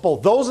multiple.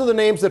 Those are the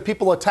names that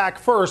people attack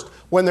first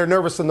when they're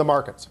nervous in the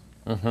markets.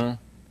 Mm-hmm.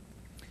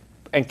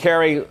 And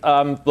Carrie,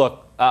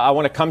 look, I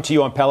want to come to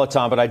you on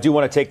Peloton, but I do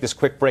want to take this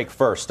quick break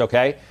first,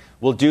 okay?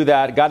 We'll do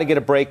that. Got to get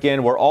a break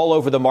in. We're all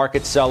over the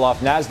market sell-off.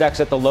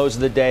 NASDAQ's at the lows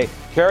of the day.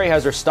 Carrie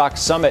has her stock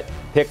summit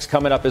picks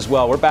coming up as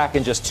well. We're back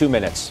in just 2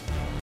 minutes.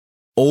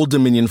 Old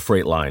Dominion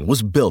Freight Line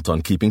was built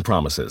on keeping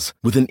promises.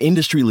 With an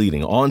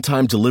industry-leading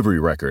on-time delivery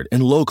record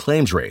and low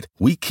claims rate,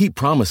 we keep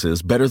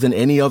promises better than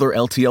any other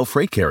LTL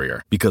freight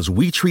carrier because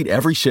we treat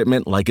every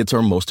shipment like it's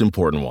our most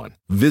important one.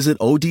 Visit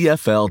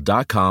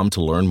odfl.com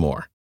to learn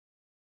more.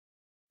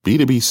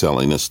 B2B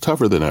selling is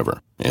tougher than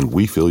ever, and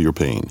we feel your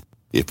pain.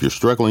 If you're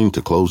struggling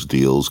to close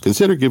deals,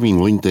 consider giving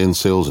LinkedIn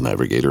Sales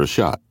Navigator a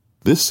shot.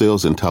 This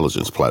sales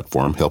intelligence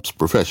platform helps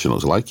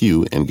professionals like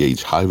you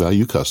engage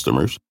high-value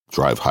customers,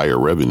 drive higher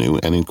revenue,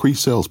 and increase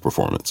sales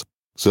performance.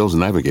 Sales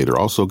Navigator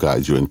also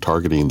guides you in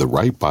targeting the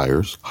right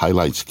buyers,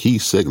 highlights key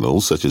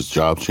signals such as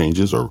job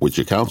changes or which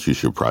accounts you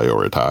should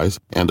prioritize,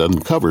 and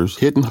uncovers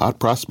hidden hot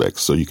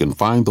prospects so you can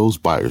find those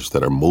buyers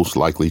that are most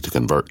likely to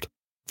convert.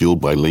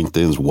 Fueled by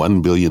LinkedIn's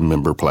 1 billion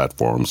member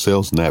platform,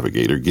 Sales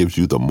Navigator gives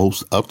you the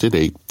most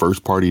up-to-date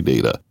first-party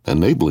data,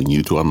 enabling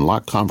you to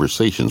unlock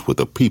conversations with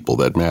the people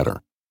that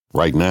matter.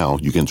 Right now,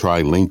 you can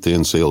try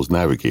LinkedIn Sales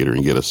Navigator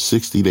and get a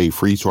 60-day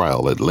free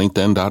trial at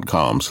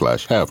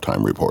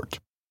linkedin.com/halftime report.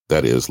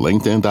 That is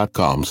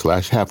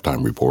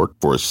linkedin.com/halftime report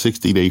for a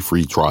 60-day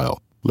free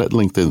trial. Let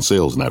LinkedIn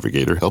Sales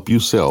Navigator help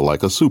you sell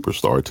like a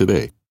superstar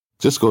today.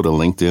 Just go to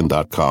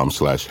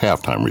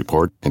linkedin.com/halftime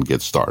report and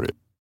get started.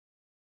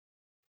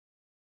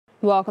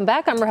 Welcome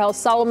back. I'm Rahel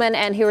Solomon,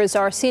 and here is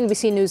our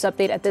CNBC News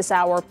update at this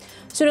hour.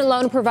 Student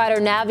loan provider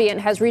Navient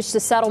has reached a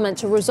settlement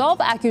to resolve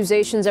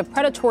accusations of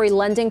predatory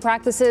lending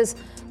practices.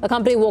 The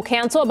company will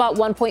cancel about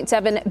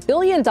 $1.7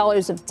 billion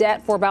of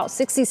debt for about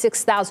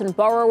 66,000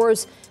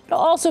 borrowers. It'll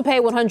also pay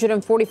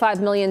 $145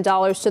 million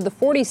to the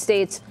 40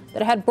 states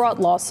that had brought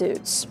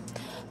lawsuits.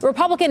 The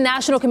Republican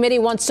National Committee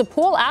wants to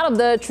pull out of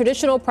the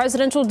traditional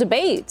presidential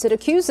debates. It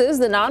accuses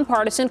the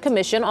nonpartisan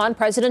Commission on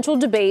Presidential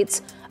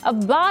Debates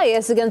of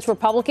bias against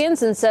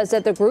Republicans and says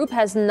that the group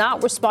has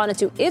not responded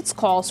to its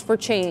calls for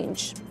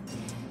change.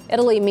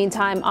 Italy,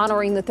 meantime,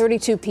 honoring the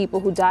 32 people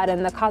who died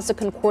in the Costa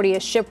Concordia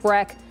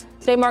shipwreck.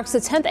 Today marks the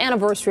 10th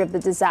anniversary of the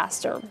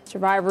disaster.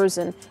 Survivors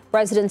and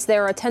residents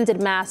there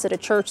attended Mass at a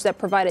church that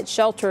provided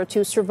shelter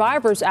to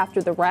survivors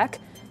after the wreck.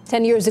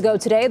 10 years ago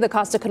today, the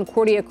Costa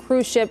Concordia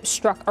cruise ship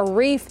struck a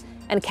reef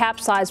and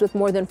capsized with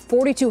more than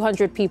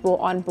 4,200 people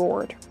on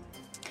board.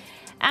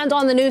 And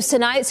on the news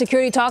tonight,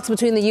 security talks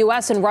between the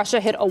U.S. and Russia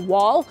hit a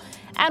wall.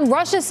 And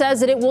Russia says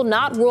that it will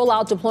not rule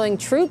out deploying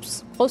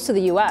troops close to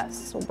the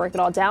U.S. We'll break it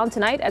all down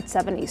tonight at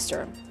 7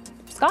 Eastern.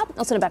 Scott,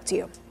 I'll send it back to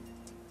you.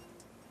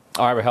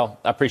 All right, Rahel,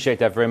 I appreciate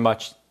that very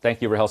much.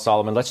 Thank you, Rahel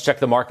Solomon. Let's check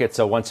the markets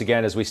once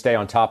again as we stay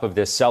on top of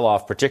this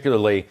sell-off,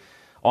 particularly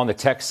on the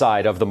tech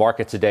side of the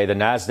market today. The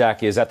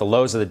NASDAQ is at the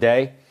lows of the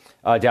day,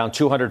 down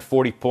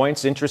 240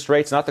 points. Interest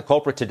rates, not the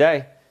culprit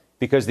today,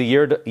 because the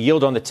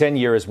yield on the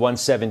 10-year is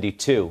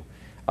 172.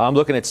 I'm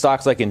looking at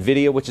stocks like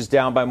NVIDIA, which is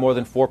down by more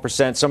than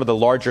 4%. Some of the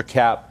larger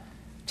cap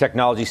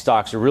technology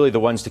stocks are really the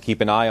ones to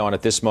keep an eye on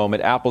at this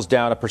moment. Apple's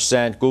down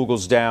 1%,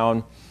 Google's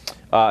down,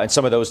 and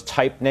some of those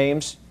type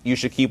names you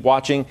should keep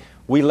watching.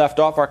 We left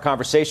off our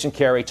conversation,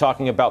 Carrie,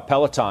 talking about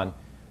Peloton,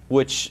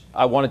 which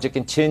I wanted to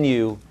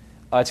continue.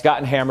 It's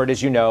gotten hammered,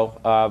 as you know,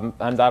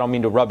 and I don't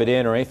mean to rub it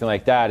in or anything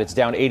like that. It's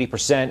down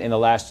 80% in the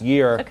last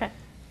year.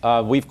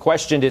 Okay. We've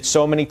questioned it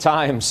so many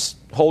times.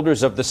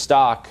 Holders of the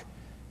stock,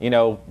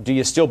 do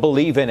you still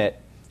believe in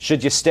it?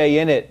 Should you stay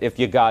in it if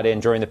you got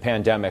in during the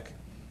pandemic?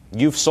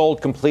 You've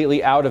sold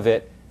completely out of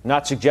it,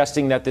 not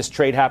suggesting that this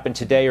trade happened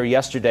today or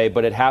yesterday,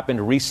 but it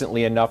happened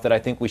recently enough that I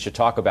think we should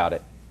talk about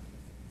it.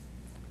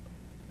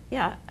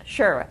 Yeah,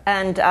 sure.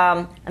 And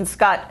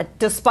Scott,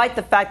 despite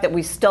the fact that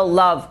we still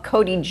love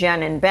Cody,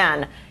 Jen, and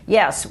Ben,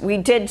 yes, we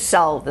did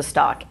sell the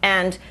stock.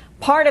 And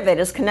part of it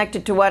is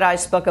connected to what I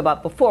spoke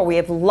about before. We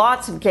have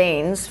lots of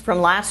gains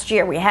from last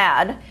year we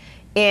had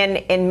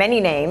in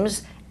many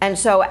names. And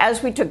so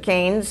as we took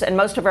gains, and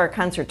most of our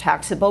accounts are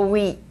taxable,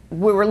 we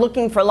were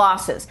looking for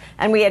losses.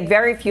 And we had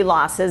very few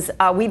losses.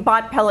 We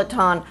bought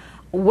Peloton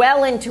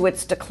well into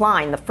its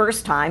decline the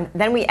first time.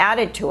 Then we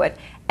added to it.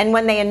 And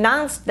when they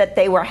announced that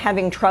they were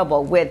having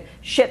trouble with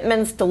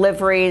shipments,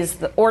 deliveries,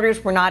 the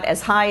orders were not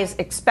as high as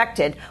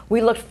expected,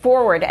 we looked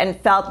forward and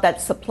felt that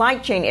supply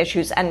chain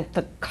issues and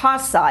the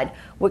cost side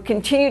would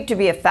continue to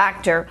be a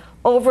factor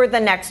over the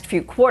next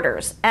few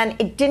quarters. And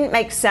it didn't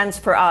make sense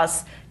for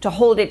us to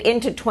hold it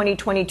into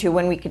 2022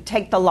 when we could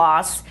take the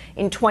loss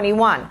in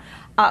 21.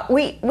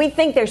 We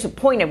think there's a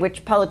point at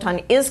which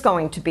Peloton is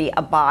going to be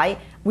a buy.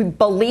 We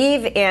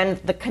believe in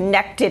the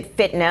connected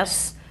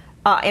fitness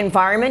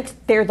environment.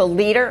 They're the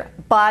leader,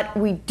 but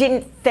we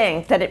didn't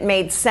think that it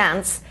made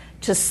sense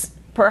to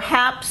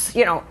perhaps,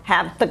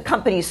 have the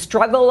company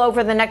struggle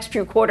over the next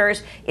few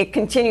quarters. It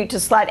continued to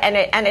slide, and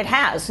it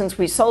has since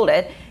we sold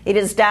it. It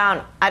is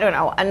down,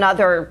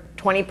 another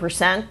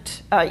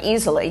 20%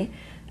 easily,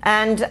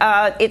 and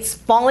it's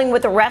falling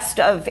with the rest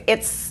of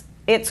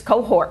its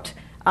cohort,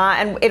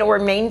 and it'll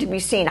remain to be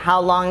seen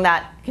how long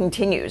that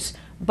continues.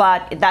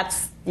 But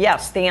that's,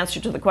 yes, the answer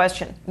to the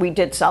question. We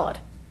did sell it.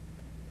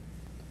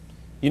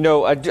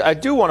 I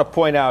do want to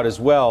point out as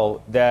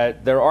well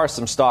that there are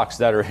some stocks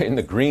that are in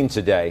the green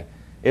today.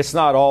 It's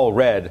not all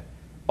red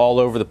all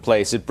over the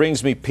place. It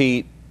brings me,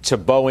 Pete, to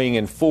Boeing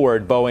and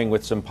Ford. Boeing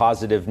with some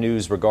positive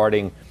news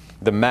regarding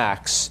the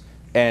MAX.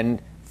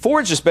 And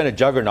Ford's just been a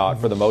juggernaut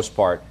for the most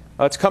part.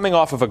 It's coming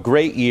off of a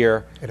great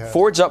year.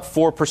 Ford's up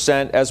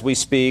 4% as we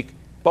speak.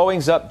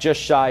 Boeing's up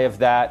just shy of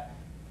that.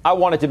 I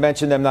wanted to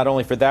mention them not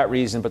only for that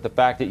reason, but the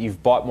fact that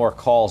you've bought more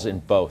calls in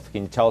both.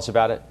 Can you tell us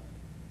about it?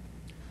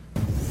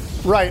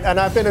 Right, and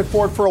I've been at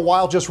Ford for a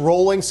while just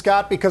rolling,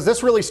 Scott, because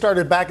this really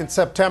started back in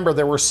September.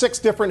 There were 6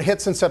 different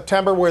hits in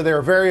September where they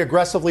were very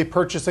aggressively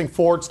purchasing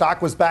Ford.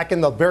 Stock was back in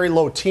the very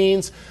low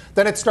teens.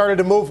 Then it started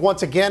to move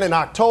once again in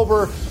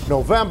October,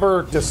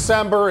 November,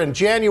 December, and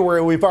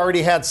January. We've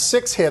already had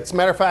 6 hits.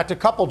 Matter of fact, a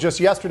couple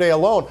just yesterday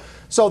alone.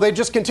 So they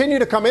just continue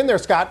to come in there,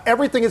 Scott.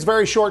 Everything is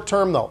very short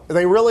term, though.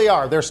 They really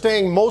are. They're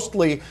staying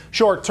mostly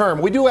short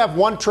term. We do have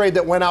one trade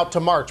that went out to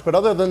March, but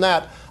other than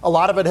that, a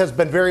lot of it has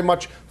been very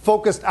much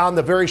focused on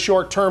the very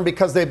short term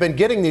because they've been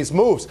getting these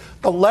moves.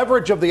 The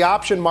leverage of the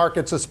option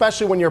markets,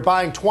 especially when you're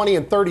buying 20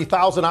 and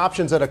 30,000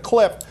 options at a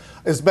clip,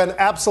 has been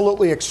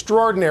absolutely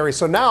extraordinary.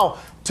 So now,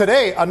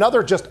 today,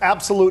 another just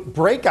absolute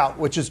breakout,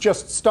 which is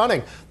just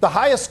stunning. The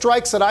highest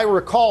strikes that I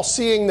recall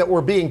seeing that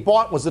were being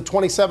bought was the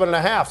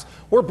 27.5s.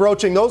 We're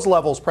broaching those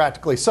levels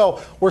practically.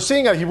 So we're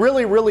seeing a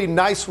really, really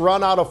nice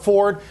run out of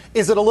Ford.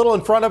 Is it a little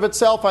in front of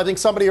itself? I think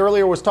somebody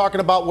earlier was talking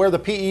about where the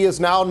PE is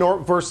now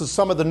versus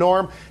some of the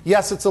norm.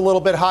 Yes, it's a little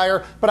bit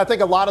higher, but I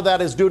think a lot of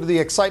that is due to the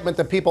excitement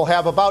that people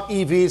have about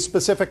EVs,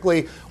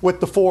 specifically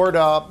with the Ford, the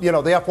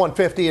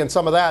F-150 and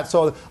some of that.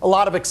 So a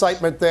lot of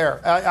excitement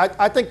there.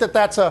 I think that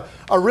that's a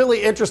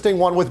really interesting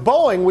one. With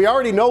Boeing, we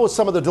already know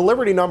some of the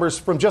delivery numbers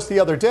from just the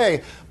other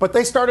day, but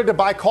they started to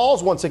buy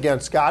calls once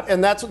again, Scott,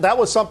 and that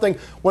was something.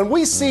 When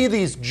we see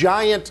these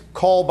giant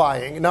call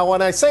buying, now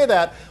when I say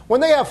that, when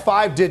they have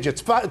 5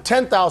 digits,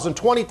 10,000,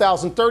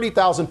 20,000,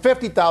 30,000,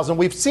 50,000,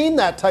 we've seen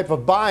that type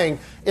of buying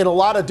in a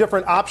lot of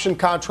different option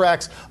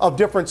contracts of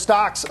different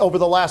stocks over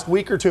the last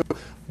week or two.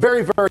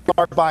 Very, very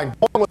large buying.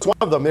 Boeing was one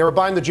of them. They were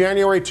buying the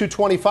January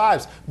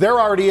 225s. They're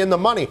already in the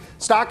money.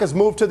 Stock has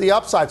moved to the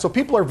upside. So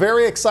people are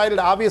very excited,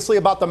 obviously,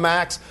 about the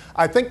MAX.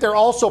 I think they're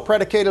also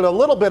predicated a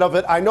little bit of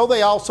it. I know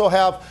they also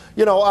have,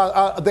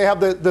 they have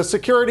the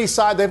security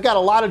side. They've got a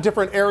lot of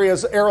different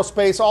areas,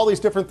 aerospace, all these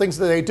different things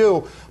that they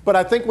do. But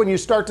I think when you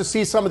start to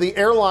see some of the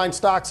airline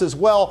stocks as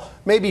well,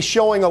 maybe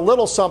showing a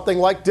little something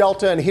like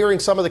Delta and hearing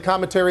some of the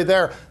commentary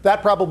there,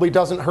 that probably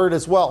doesn't hurt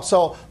as well.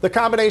 So the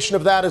combination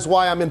of that is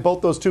why I'm in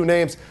both those two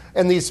names.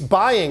 And these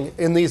buying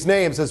in these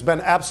names has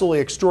been absolutely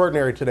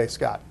extraordinary today,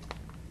 Scott.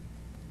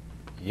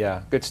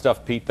 Yeah, good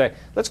stuff, Pete.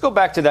 Let's go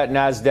back to that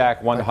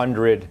NASDAQ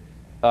 100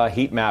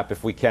 heat map,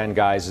 if we can,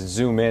 guys, and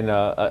zoom in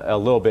a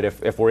little bit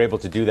if we're able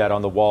to do that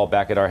on the wall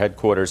back at our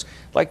headquarters.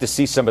 I'd like to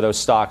see some of those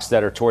stocks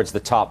that are towards the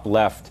top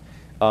left,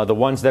 the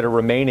ones that are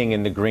remaining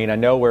in the green. I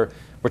know we're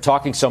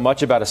talking so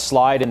much about a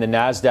slide in the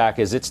NASDAQ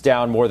as it's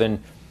down more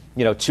than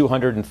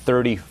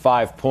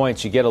 235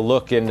 points. You get a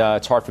look, and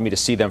it's hard for me to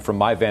see them from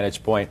my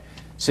vantage point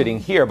sitting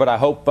here, but I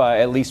hope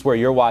at least where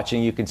you're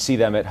watching, you can see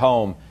them at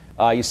home.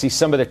 You see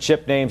some of the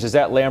chip names. Is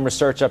that Lam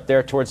Research up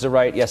there towards the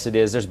right? Yes, it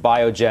is. There's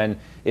Biogen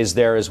is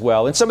there as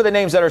well. And some of the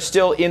names that are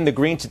still in the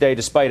green today,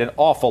 despite an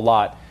awful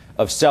lot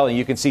of selling.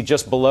 You can see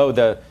just below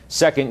the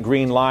second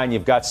green line,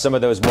 you've got some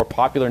of those more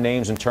popular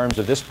names in terms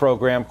of this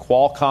program.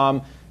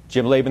 Qualcomm,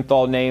 Jim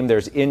Lebenthal name.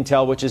 There's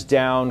Intel, which is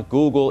down.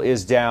 Google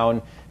is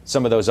down.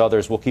 Some of those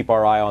others, we'll keep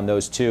our eye on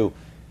those too.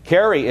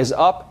 Carrie is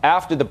up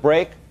after the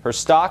break. Her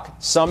stock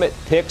summit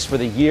picks for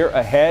the year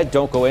ahead.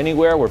 Don't go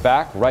anywhere. We're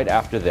back right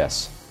after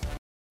this.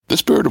 The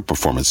spirit of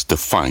performance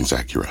defines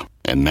Acura,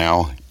 and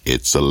now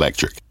it's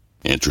electric.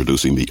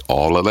 Introducing the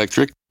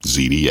all-electric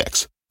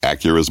ZDX,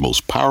 Acura's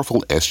most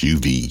powerful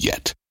SUV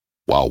yet.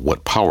 While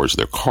what powers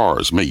their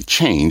cars may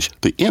change,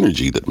 the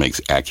energy that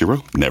makes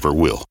Acura never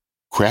will.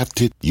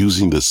 Crafted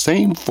using the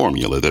same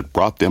formula that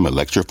brought them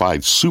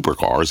electrified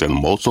supercars and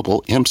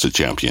multiple IMSA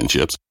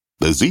championships,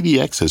 the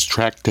ZDX has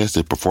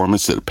track-tested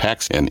performance that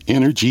packs an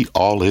energy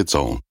all its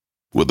own.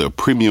 With a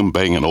premium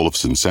Bang &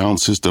 Olufsen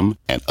sound system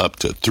and up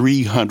to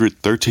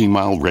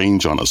 313-mile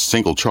range on a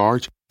single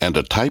charge, and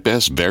a Type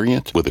S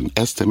variant with an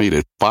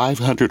estimated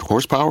 500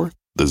 horsepower,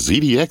 the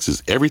ZDX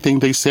is everything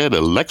they said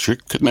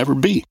electric could never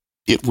be.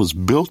 It was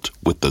built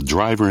with the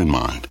driver in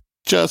mind,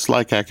 just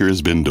like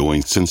Acura's been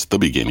doing since the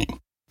beginning.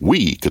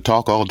 We could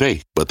talk all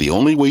day, but the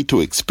only way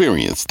to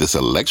experience this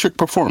electric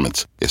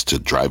performance is to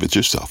drive it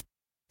yourself.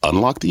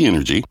 Unlock the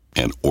energy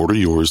and order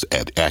yours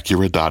at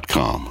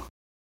Acura.com.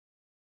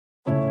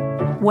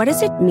 What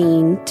does it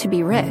mean to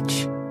be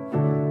rich?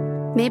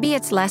 Maybe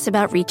it's less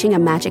about reaching a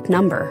magic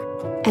number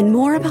and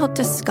more about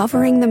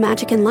discovering the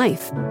magic in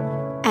life.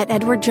 At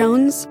Edward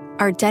Jones,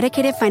 our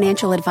dedicated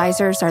financial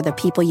advisors are the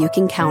people you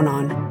can count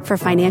on for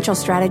financial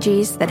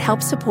strategies that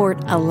help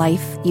support a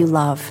life you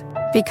love.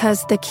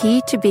 Because the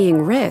key to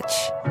being rich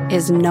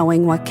is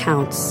knowing what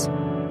counts.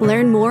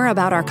 Learn more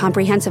about our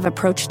comprehensive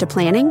approach to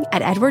planning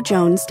at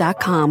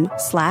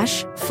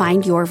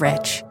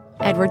edwardjones.com/findyourrich.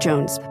 Edward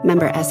Jones,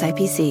 member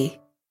SIPC.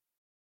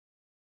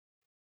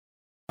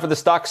 For the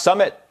Stock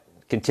Summit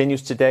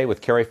continues today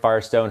with Carrie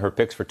Firestone, her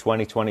picks for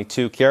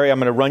 2022. Carrie, I'm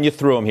going to run you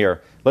through them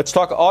here. Let's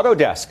talk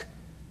Autodesk.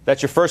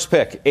 That's your first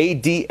pick,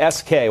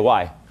 ADSK.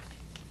 Why?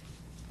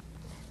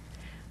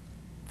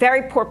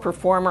 Very poor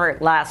performer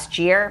last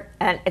year,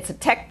 and it's a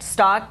tech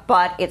stock,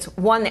 but it's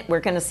one that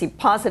we're going to see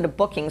positive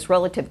bookings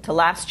relative to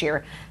last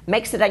year.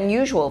 Makes it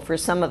unusual for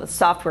some of the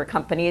software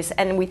companies,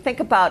 and we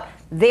think about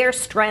their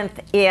strength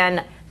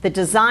in the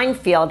design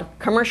field,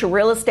 commercial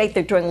real estate.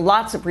 They're doing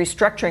lots of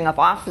restructuring of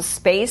office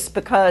space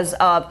because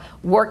of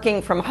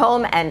working from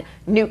home and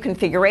new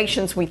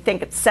configurations. We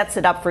think it sets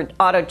it up for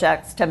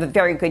Autodesk to have a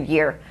very good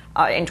year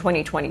in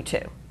 2022.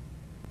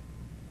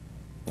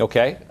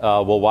 Okay,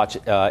 we'll watch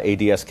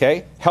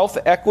ADSK. Health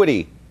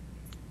Equity,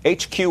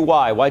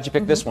 HQY. Why'd you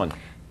pick this one?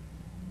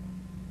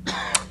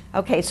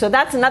 Okay, so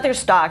that's another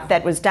stock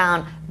that was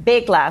down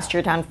big last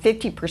year, down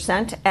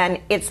 50%,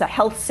 and it's a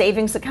health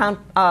savings account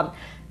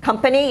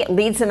company. It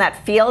leads in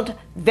that field.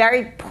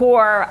 Very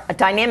poor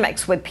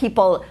dynamics with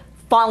people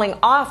falling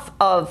off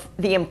of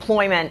the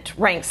employment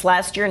ranks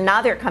last year.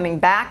 Now they're coming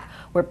back.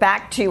 We're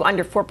back to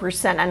under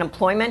 4%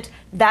 unemployment.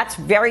 That's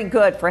very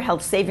good for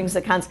health savings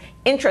accounts.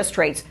 Interest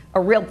rates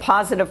are real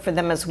positive for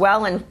them as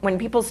well. And when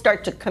people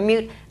start to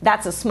commute,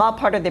 that's a small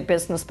part of their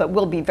business, but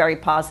will be very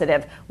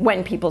positive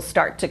when people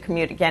start to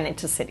commute again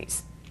into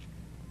cities.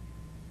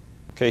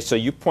 Okay, so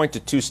you point to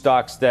two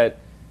stocks that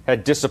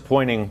had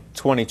disappointing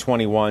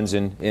 2021s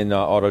in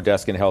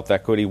Autodesk and Health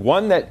Equity.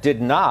 One that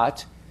did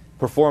not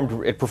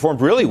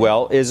performed really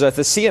well is the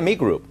CME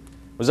Group.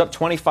 Was up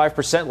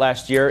 25%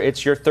 last year.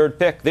 It's your third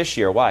pick this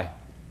year. Why?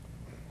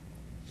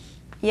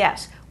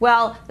 Yes.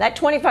 Well, that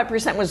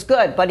 25% was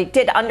good, but it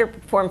did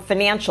underperform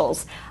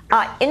financials.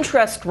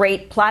 Interest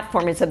rate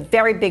platform is a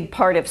very big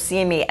part of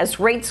CME. As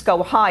rates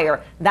go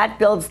higher, that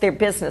builds their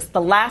business.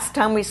 The last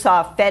time we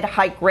saw Fed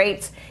hike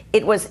rates,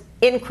 it was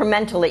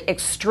incrementally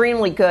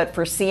extremely good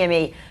for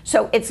CME.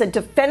 So it's a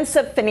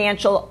defensive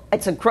financial.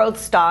 It's a growth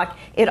stock.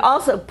 It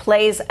also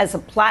plays as a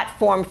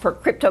platform for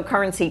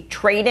cryptocurrency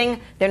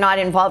trading. They're not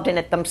involved in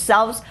it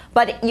themselves,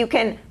 but you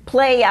can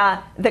play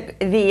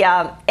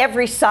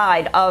every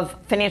side of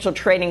financial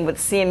trading with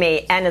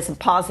CME and as a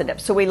positive.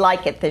 So we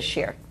like it this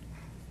year.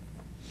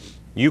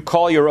 You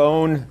call your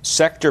own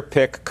sector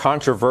pick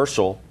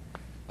controversial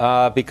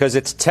because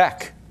it's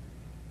tech,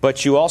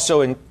 but you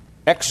also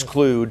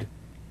exclude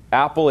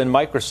Apple and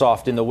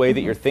Microsoft in the way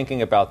that you're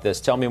thinking about this.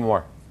 Tell me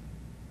more.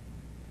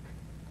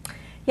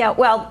 Yeah,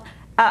 well,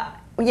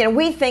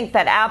 we think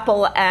that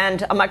Apple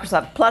and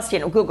Microsoft plus,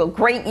 Google,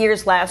 great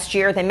years last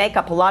year. They make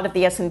up a lot of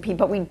the S&P,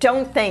 but we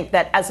don't think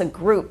that as a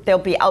group they'll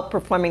be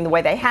outperforming the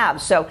way they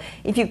have. So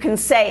if you can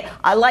say,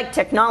 I like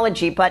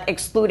technology, but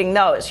excluding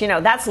those,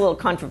 that's a little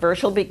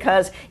controversial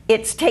because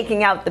it's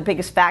taking out the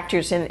biggest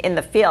factors in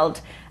the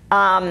field.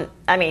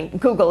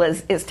 Google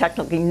is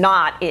technically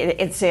not.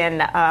 It's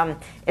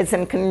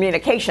in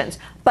communications.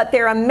 But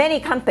there are many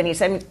companies.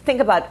 Think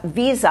about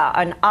Visa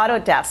and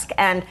Autodesk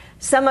and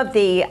some of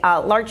the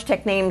large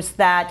tech names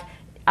that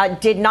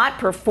did not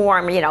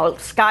perform,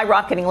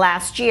 skyrocketing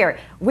last year.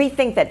 We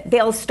think that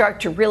they'll start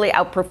to really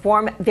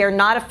outperform. They're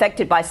not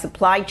affected by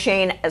supply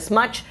chain as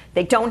much.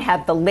 They don't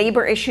have the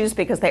labor issues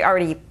because they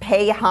already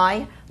pay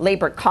high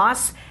labor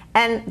costs.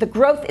 And the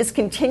growth is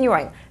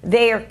continuing.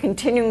 They are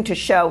continuing to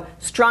show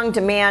strong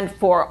demand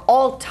for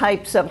all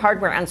types of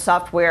hardware and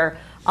software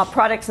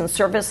products and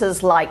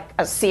services like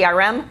a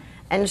CRM.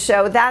 And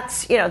so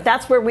that's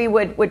where we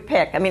would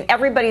pick.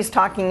 Everybody's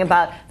talking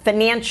about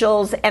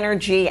financials,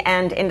 energy,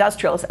 and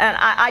industrials. And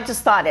I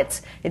just thought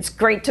it's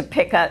great to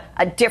pick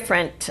a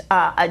different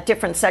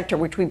sector,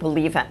 which we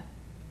believe in.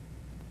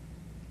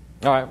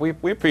 All right.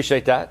 We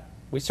appreciate that.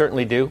 We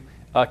certainly do.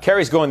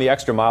 Carrie's going the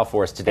extra mile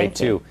for us today,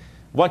 too.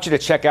 I want you to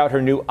check out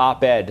her new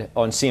op-ed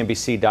on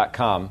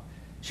CNBC.com.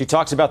 She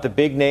talks about the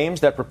big names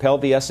that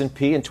propelled the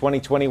S&P in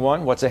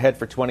 2021, what's ahead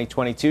for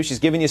 2022. She's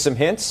giving you some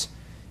hints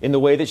in the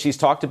way that she's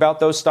talked about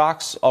those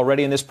stocks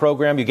already in this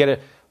program. You get a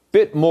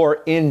bit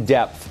more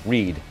in-depth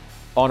read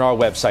on our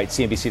website,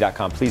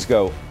 CNBC.com. Please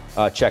go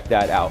check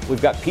that out.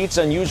 We've got Pete's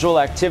unusual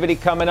activity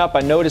coming up. I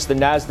noticed the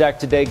NASDAQ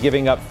today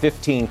giving up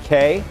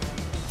 15K.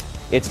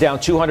 It's down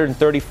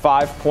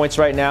 235 points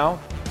right now.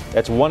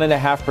 That's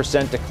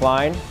 1.5%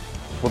 decline.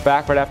 We're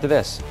back right after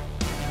this.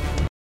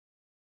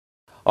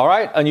 All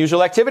right,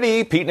 unusual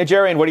activity. Pete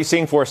Najarian, what are you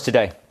seeing for us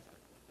today?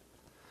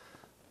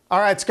 All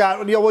right,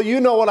 Scott. Well,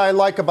 you know what I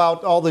like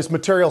about all this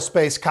material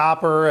space,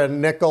 copper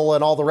and nickel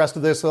and all the rest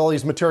of this, all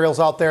these materials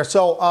out there.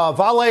 So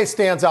Vale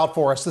stands out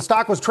for us. The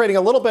stock was trading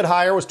a little bit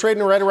higher, was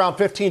trading right around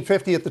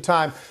 $15.50 at the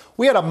time.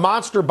 We had a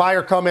monster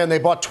buyer come in. They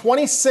bought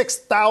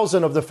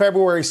 26,000 of the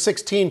February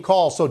 16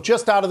 calls, so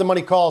just out of the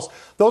money calls.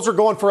 Those are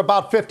going for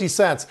about 50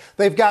 cents.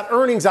 They've got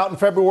earnings out in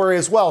February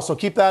as well, so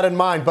keep that in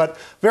mind. But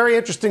very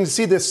interesting to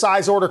see this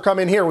size order come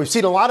in here. We've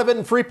seen a lot of it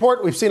in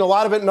Freeport. We've seen a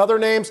lot of it in other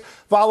names.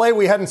 Vale,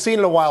 we hadn't seen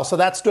in a while, so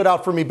that stood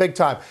out for me big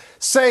time.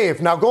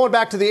 Save. Now, going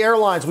back to the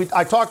airlines,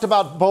 I talked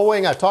about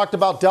Boeing. I talked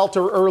about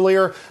Delta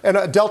earlier,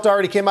 and Delta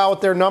already came out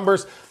with their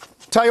numbers.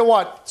 Tell you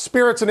what,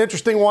 Spirit's an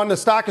interesting one. The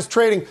stock is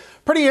trading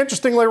pretty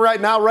interestingly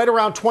right now, right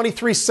around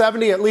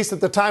 $23.70, at least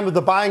at the time of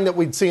the buying that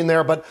we'd seen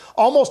there. But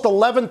almost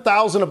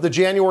 11,000 of the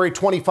January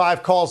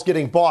 25 calls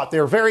getting bought.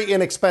 They're very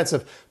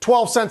inexpensive,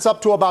 12 cents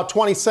up to about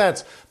 20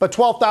 cents. But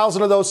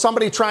 12,000 of those,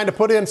 somebody trying to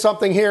put in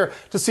something here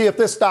to see if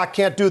this stock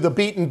can't do the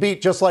beat and beat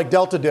just like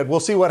Delta did. We'll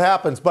see what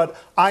happens. But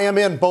I am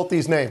in both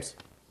these names.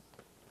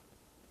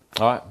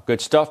 All right, good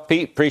stuff,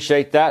 Pete.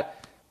 Appreciate that.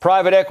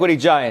 Private equity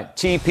giant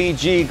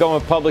TPG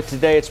going public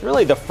today. It's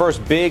really the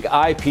first big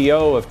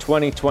IPO of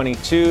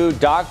 2022.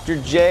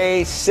 Dr.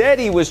 J said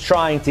he was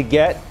trying to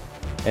get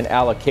an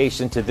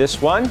allocation to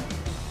this one.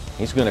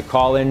 He's going to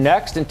call in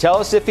next and tell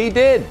us if he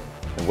did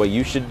and what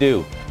you should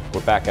do. We're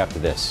back after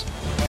this.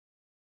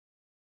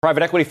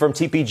 Private equity firm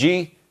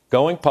TPG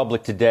going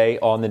public today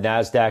on the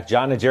NASDAQ.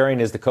 Jon Najarian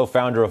is the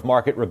co-founder of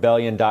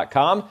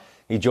MarketRebellion.com.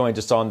 He joins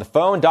us on the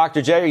phone.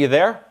 Dr. J, are you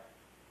there?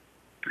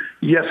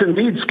 Yes,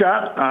 indeed,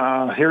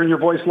 Scott. Hearing your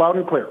voice loud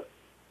and clear.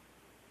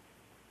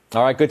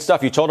 All right, good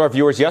stuff. You told our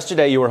viewers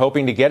yesterday you were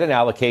hoping to get an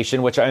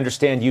allocation, which I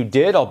understand you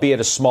did, albeit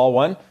a small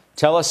one.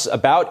 Tell us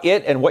about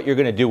it and what you're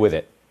going to do with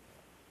it.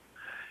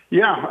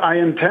 Yeah, I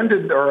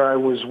intended, or I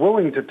was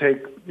willing to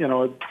take,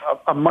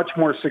 a much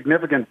more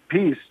significant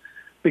piece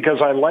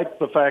because I liked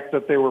the fact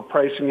that they were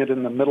pricing it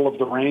in the middle of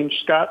the range,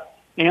 Scott.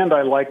 And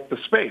I like the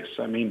space.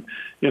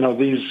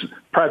 These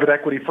private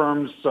equity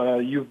firms,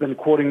 you've been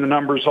quoting the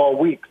numbers all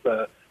week.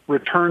 The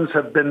returns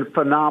have been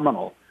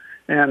phenomenal.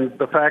 And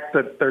the fact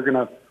that they're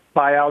going to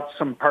buy out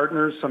some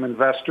partners, some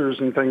investors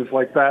and things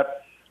like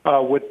that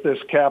with this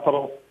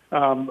capital,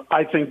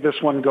 I think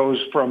this one goes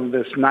from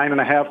this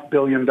 $9.5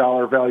 billion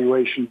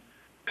valuation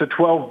to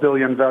 $12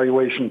 billion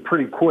valuation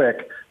pretty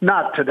quick.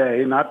 Not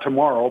today, not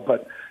tomorrow,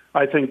 but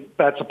I think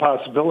that's a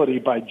possibility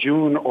by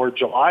June or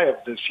July of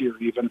this year,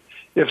 even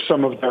if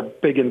some of their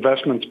big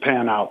investments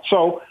pan out.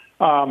 So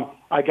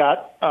I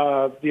got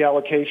the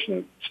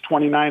allocation. It's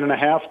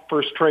 29.5.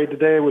 First trade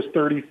today was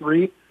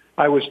 33.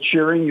 I was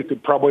cheering. You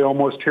could probably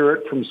almost hear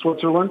it from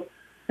Switzerland.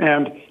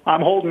 And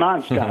I'm holding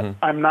on, Scott.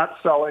 Mm-hmm. I'm not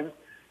selling.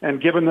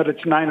 And given that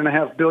it's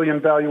 $9.5 billion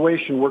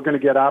valuation, we're going to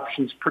get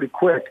options pretty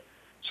quick.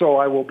 So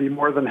I will be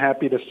more than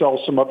happy to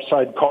sell some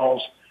upside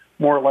calls,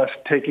 more or less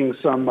taking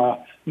some,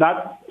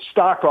 not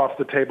stock off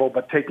the table,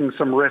 but taking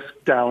some risk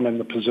down in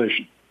the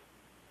position.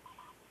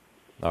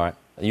 All right.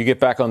 You get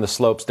back on the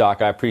slopes,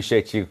 Doc. I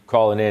appreciate you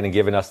calling in and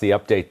giving us the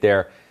update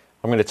there.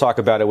 I'm going to talk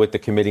about it with the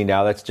committee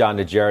now. That's John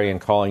Najarian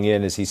calling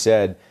in, as he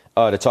said,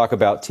 to talk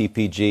about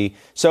TPG.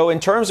 So in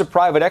terms of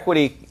private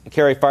equity,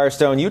 Carrie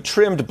Firestone, you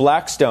trimmed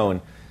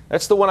Blackstone.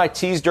 That's the one I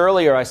teased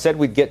earlier. I said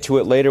we'd get to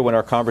it later when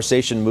our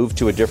conversation moved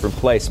to a different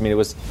place. I mean,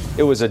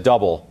 it was a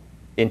double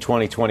in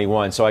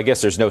 2021. So I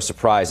guess there's no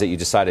surprise that you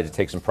decided to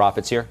take some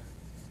profits here.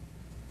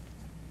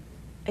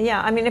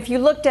 Yeah, I mean, if you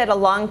looked at a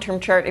long-term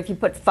chart, if you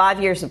put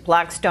 5 years of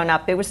Blackstone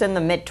up, it was in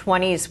the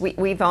mid-20s.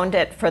 We've owned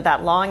it for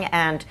that long,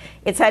 and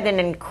it's had an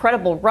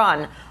incredible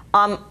run.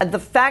 The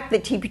fact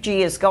that TPG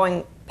is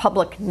going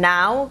public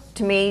now,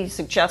 to me,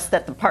 suggests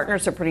that the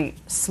partners are pretty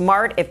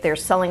smart if they're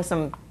selling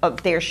some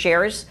of their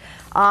shares.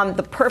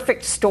 The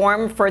perfect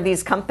storm for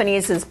these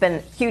companies has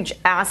been huge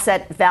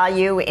asset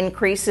value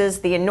increases,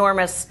 the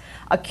enormous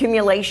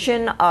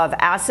accumulation of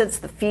assets,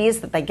 the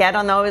fees that they get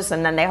on those,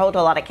 and then they hold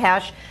a lot of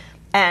cash.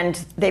 And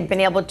they've been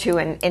able to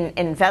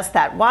invest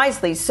that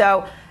wisely.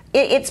 So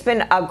it's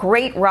been a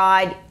great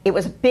ride. It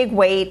was a big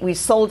wait. We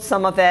sold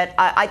some of it.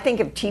 I think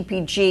if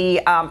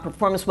TPG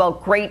performs well,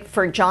 great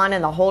for John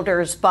and the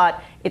holders.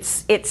 But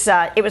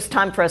it was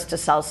time for us to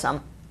sell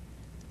some.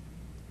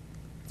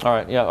 All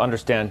right. Yeah,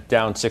 understand.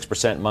 Down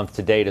 6% month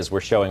to date as we're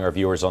showing our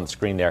viewers on the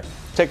screen there.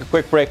 Take a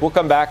quick break. We'll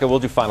come back and we'll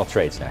do final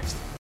trades next.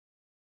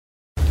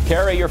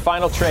 Carrie, your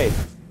final trade.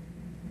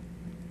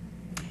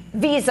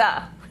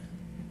 Visa.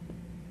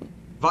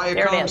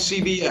 Viacom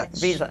CBS.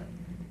 Visa.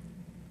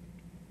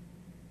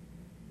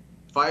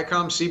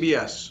 Viacom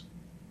CBS.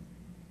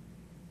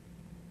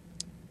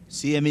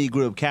 CME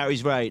Group.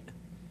 Carrie's right.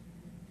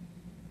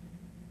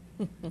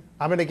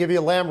 I'm going to give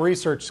you Lam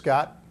Research,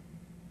 Scott.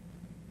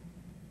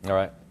 All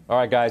right. All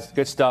right, guys.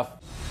 Good stuff.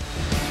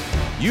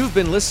 You've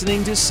been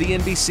listening to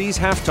CNBC's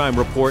Halftime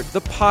Report, the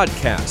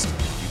podcast.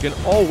 You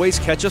can always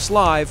catch us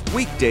live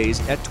weekdays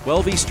at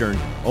 12 Eastern,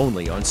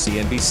 only on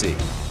CNBC.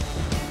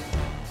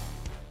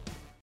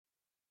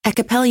 At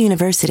Capella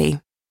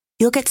University,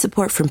 you'll get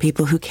support from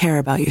people who care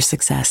about your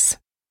success.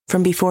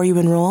 From before you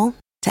enroll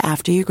to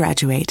after you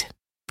graduate,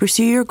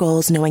 pursue your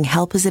goals knowing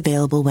help is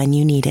available when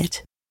you need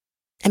it.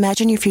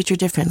 Imagine your future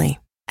differently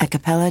at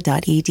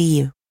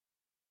capella.edu.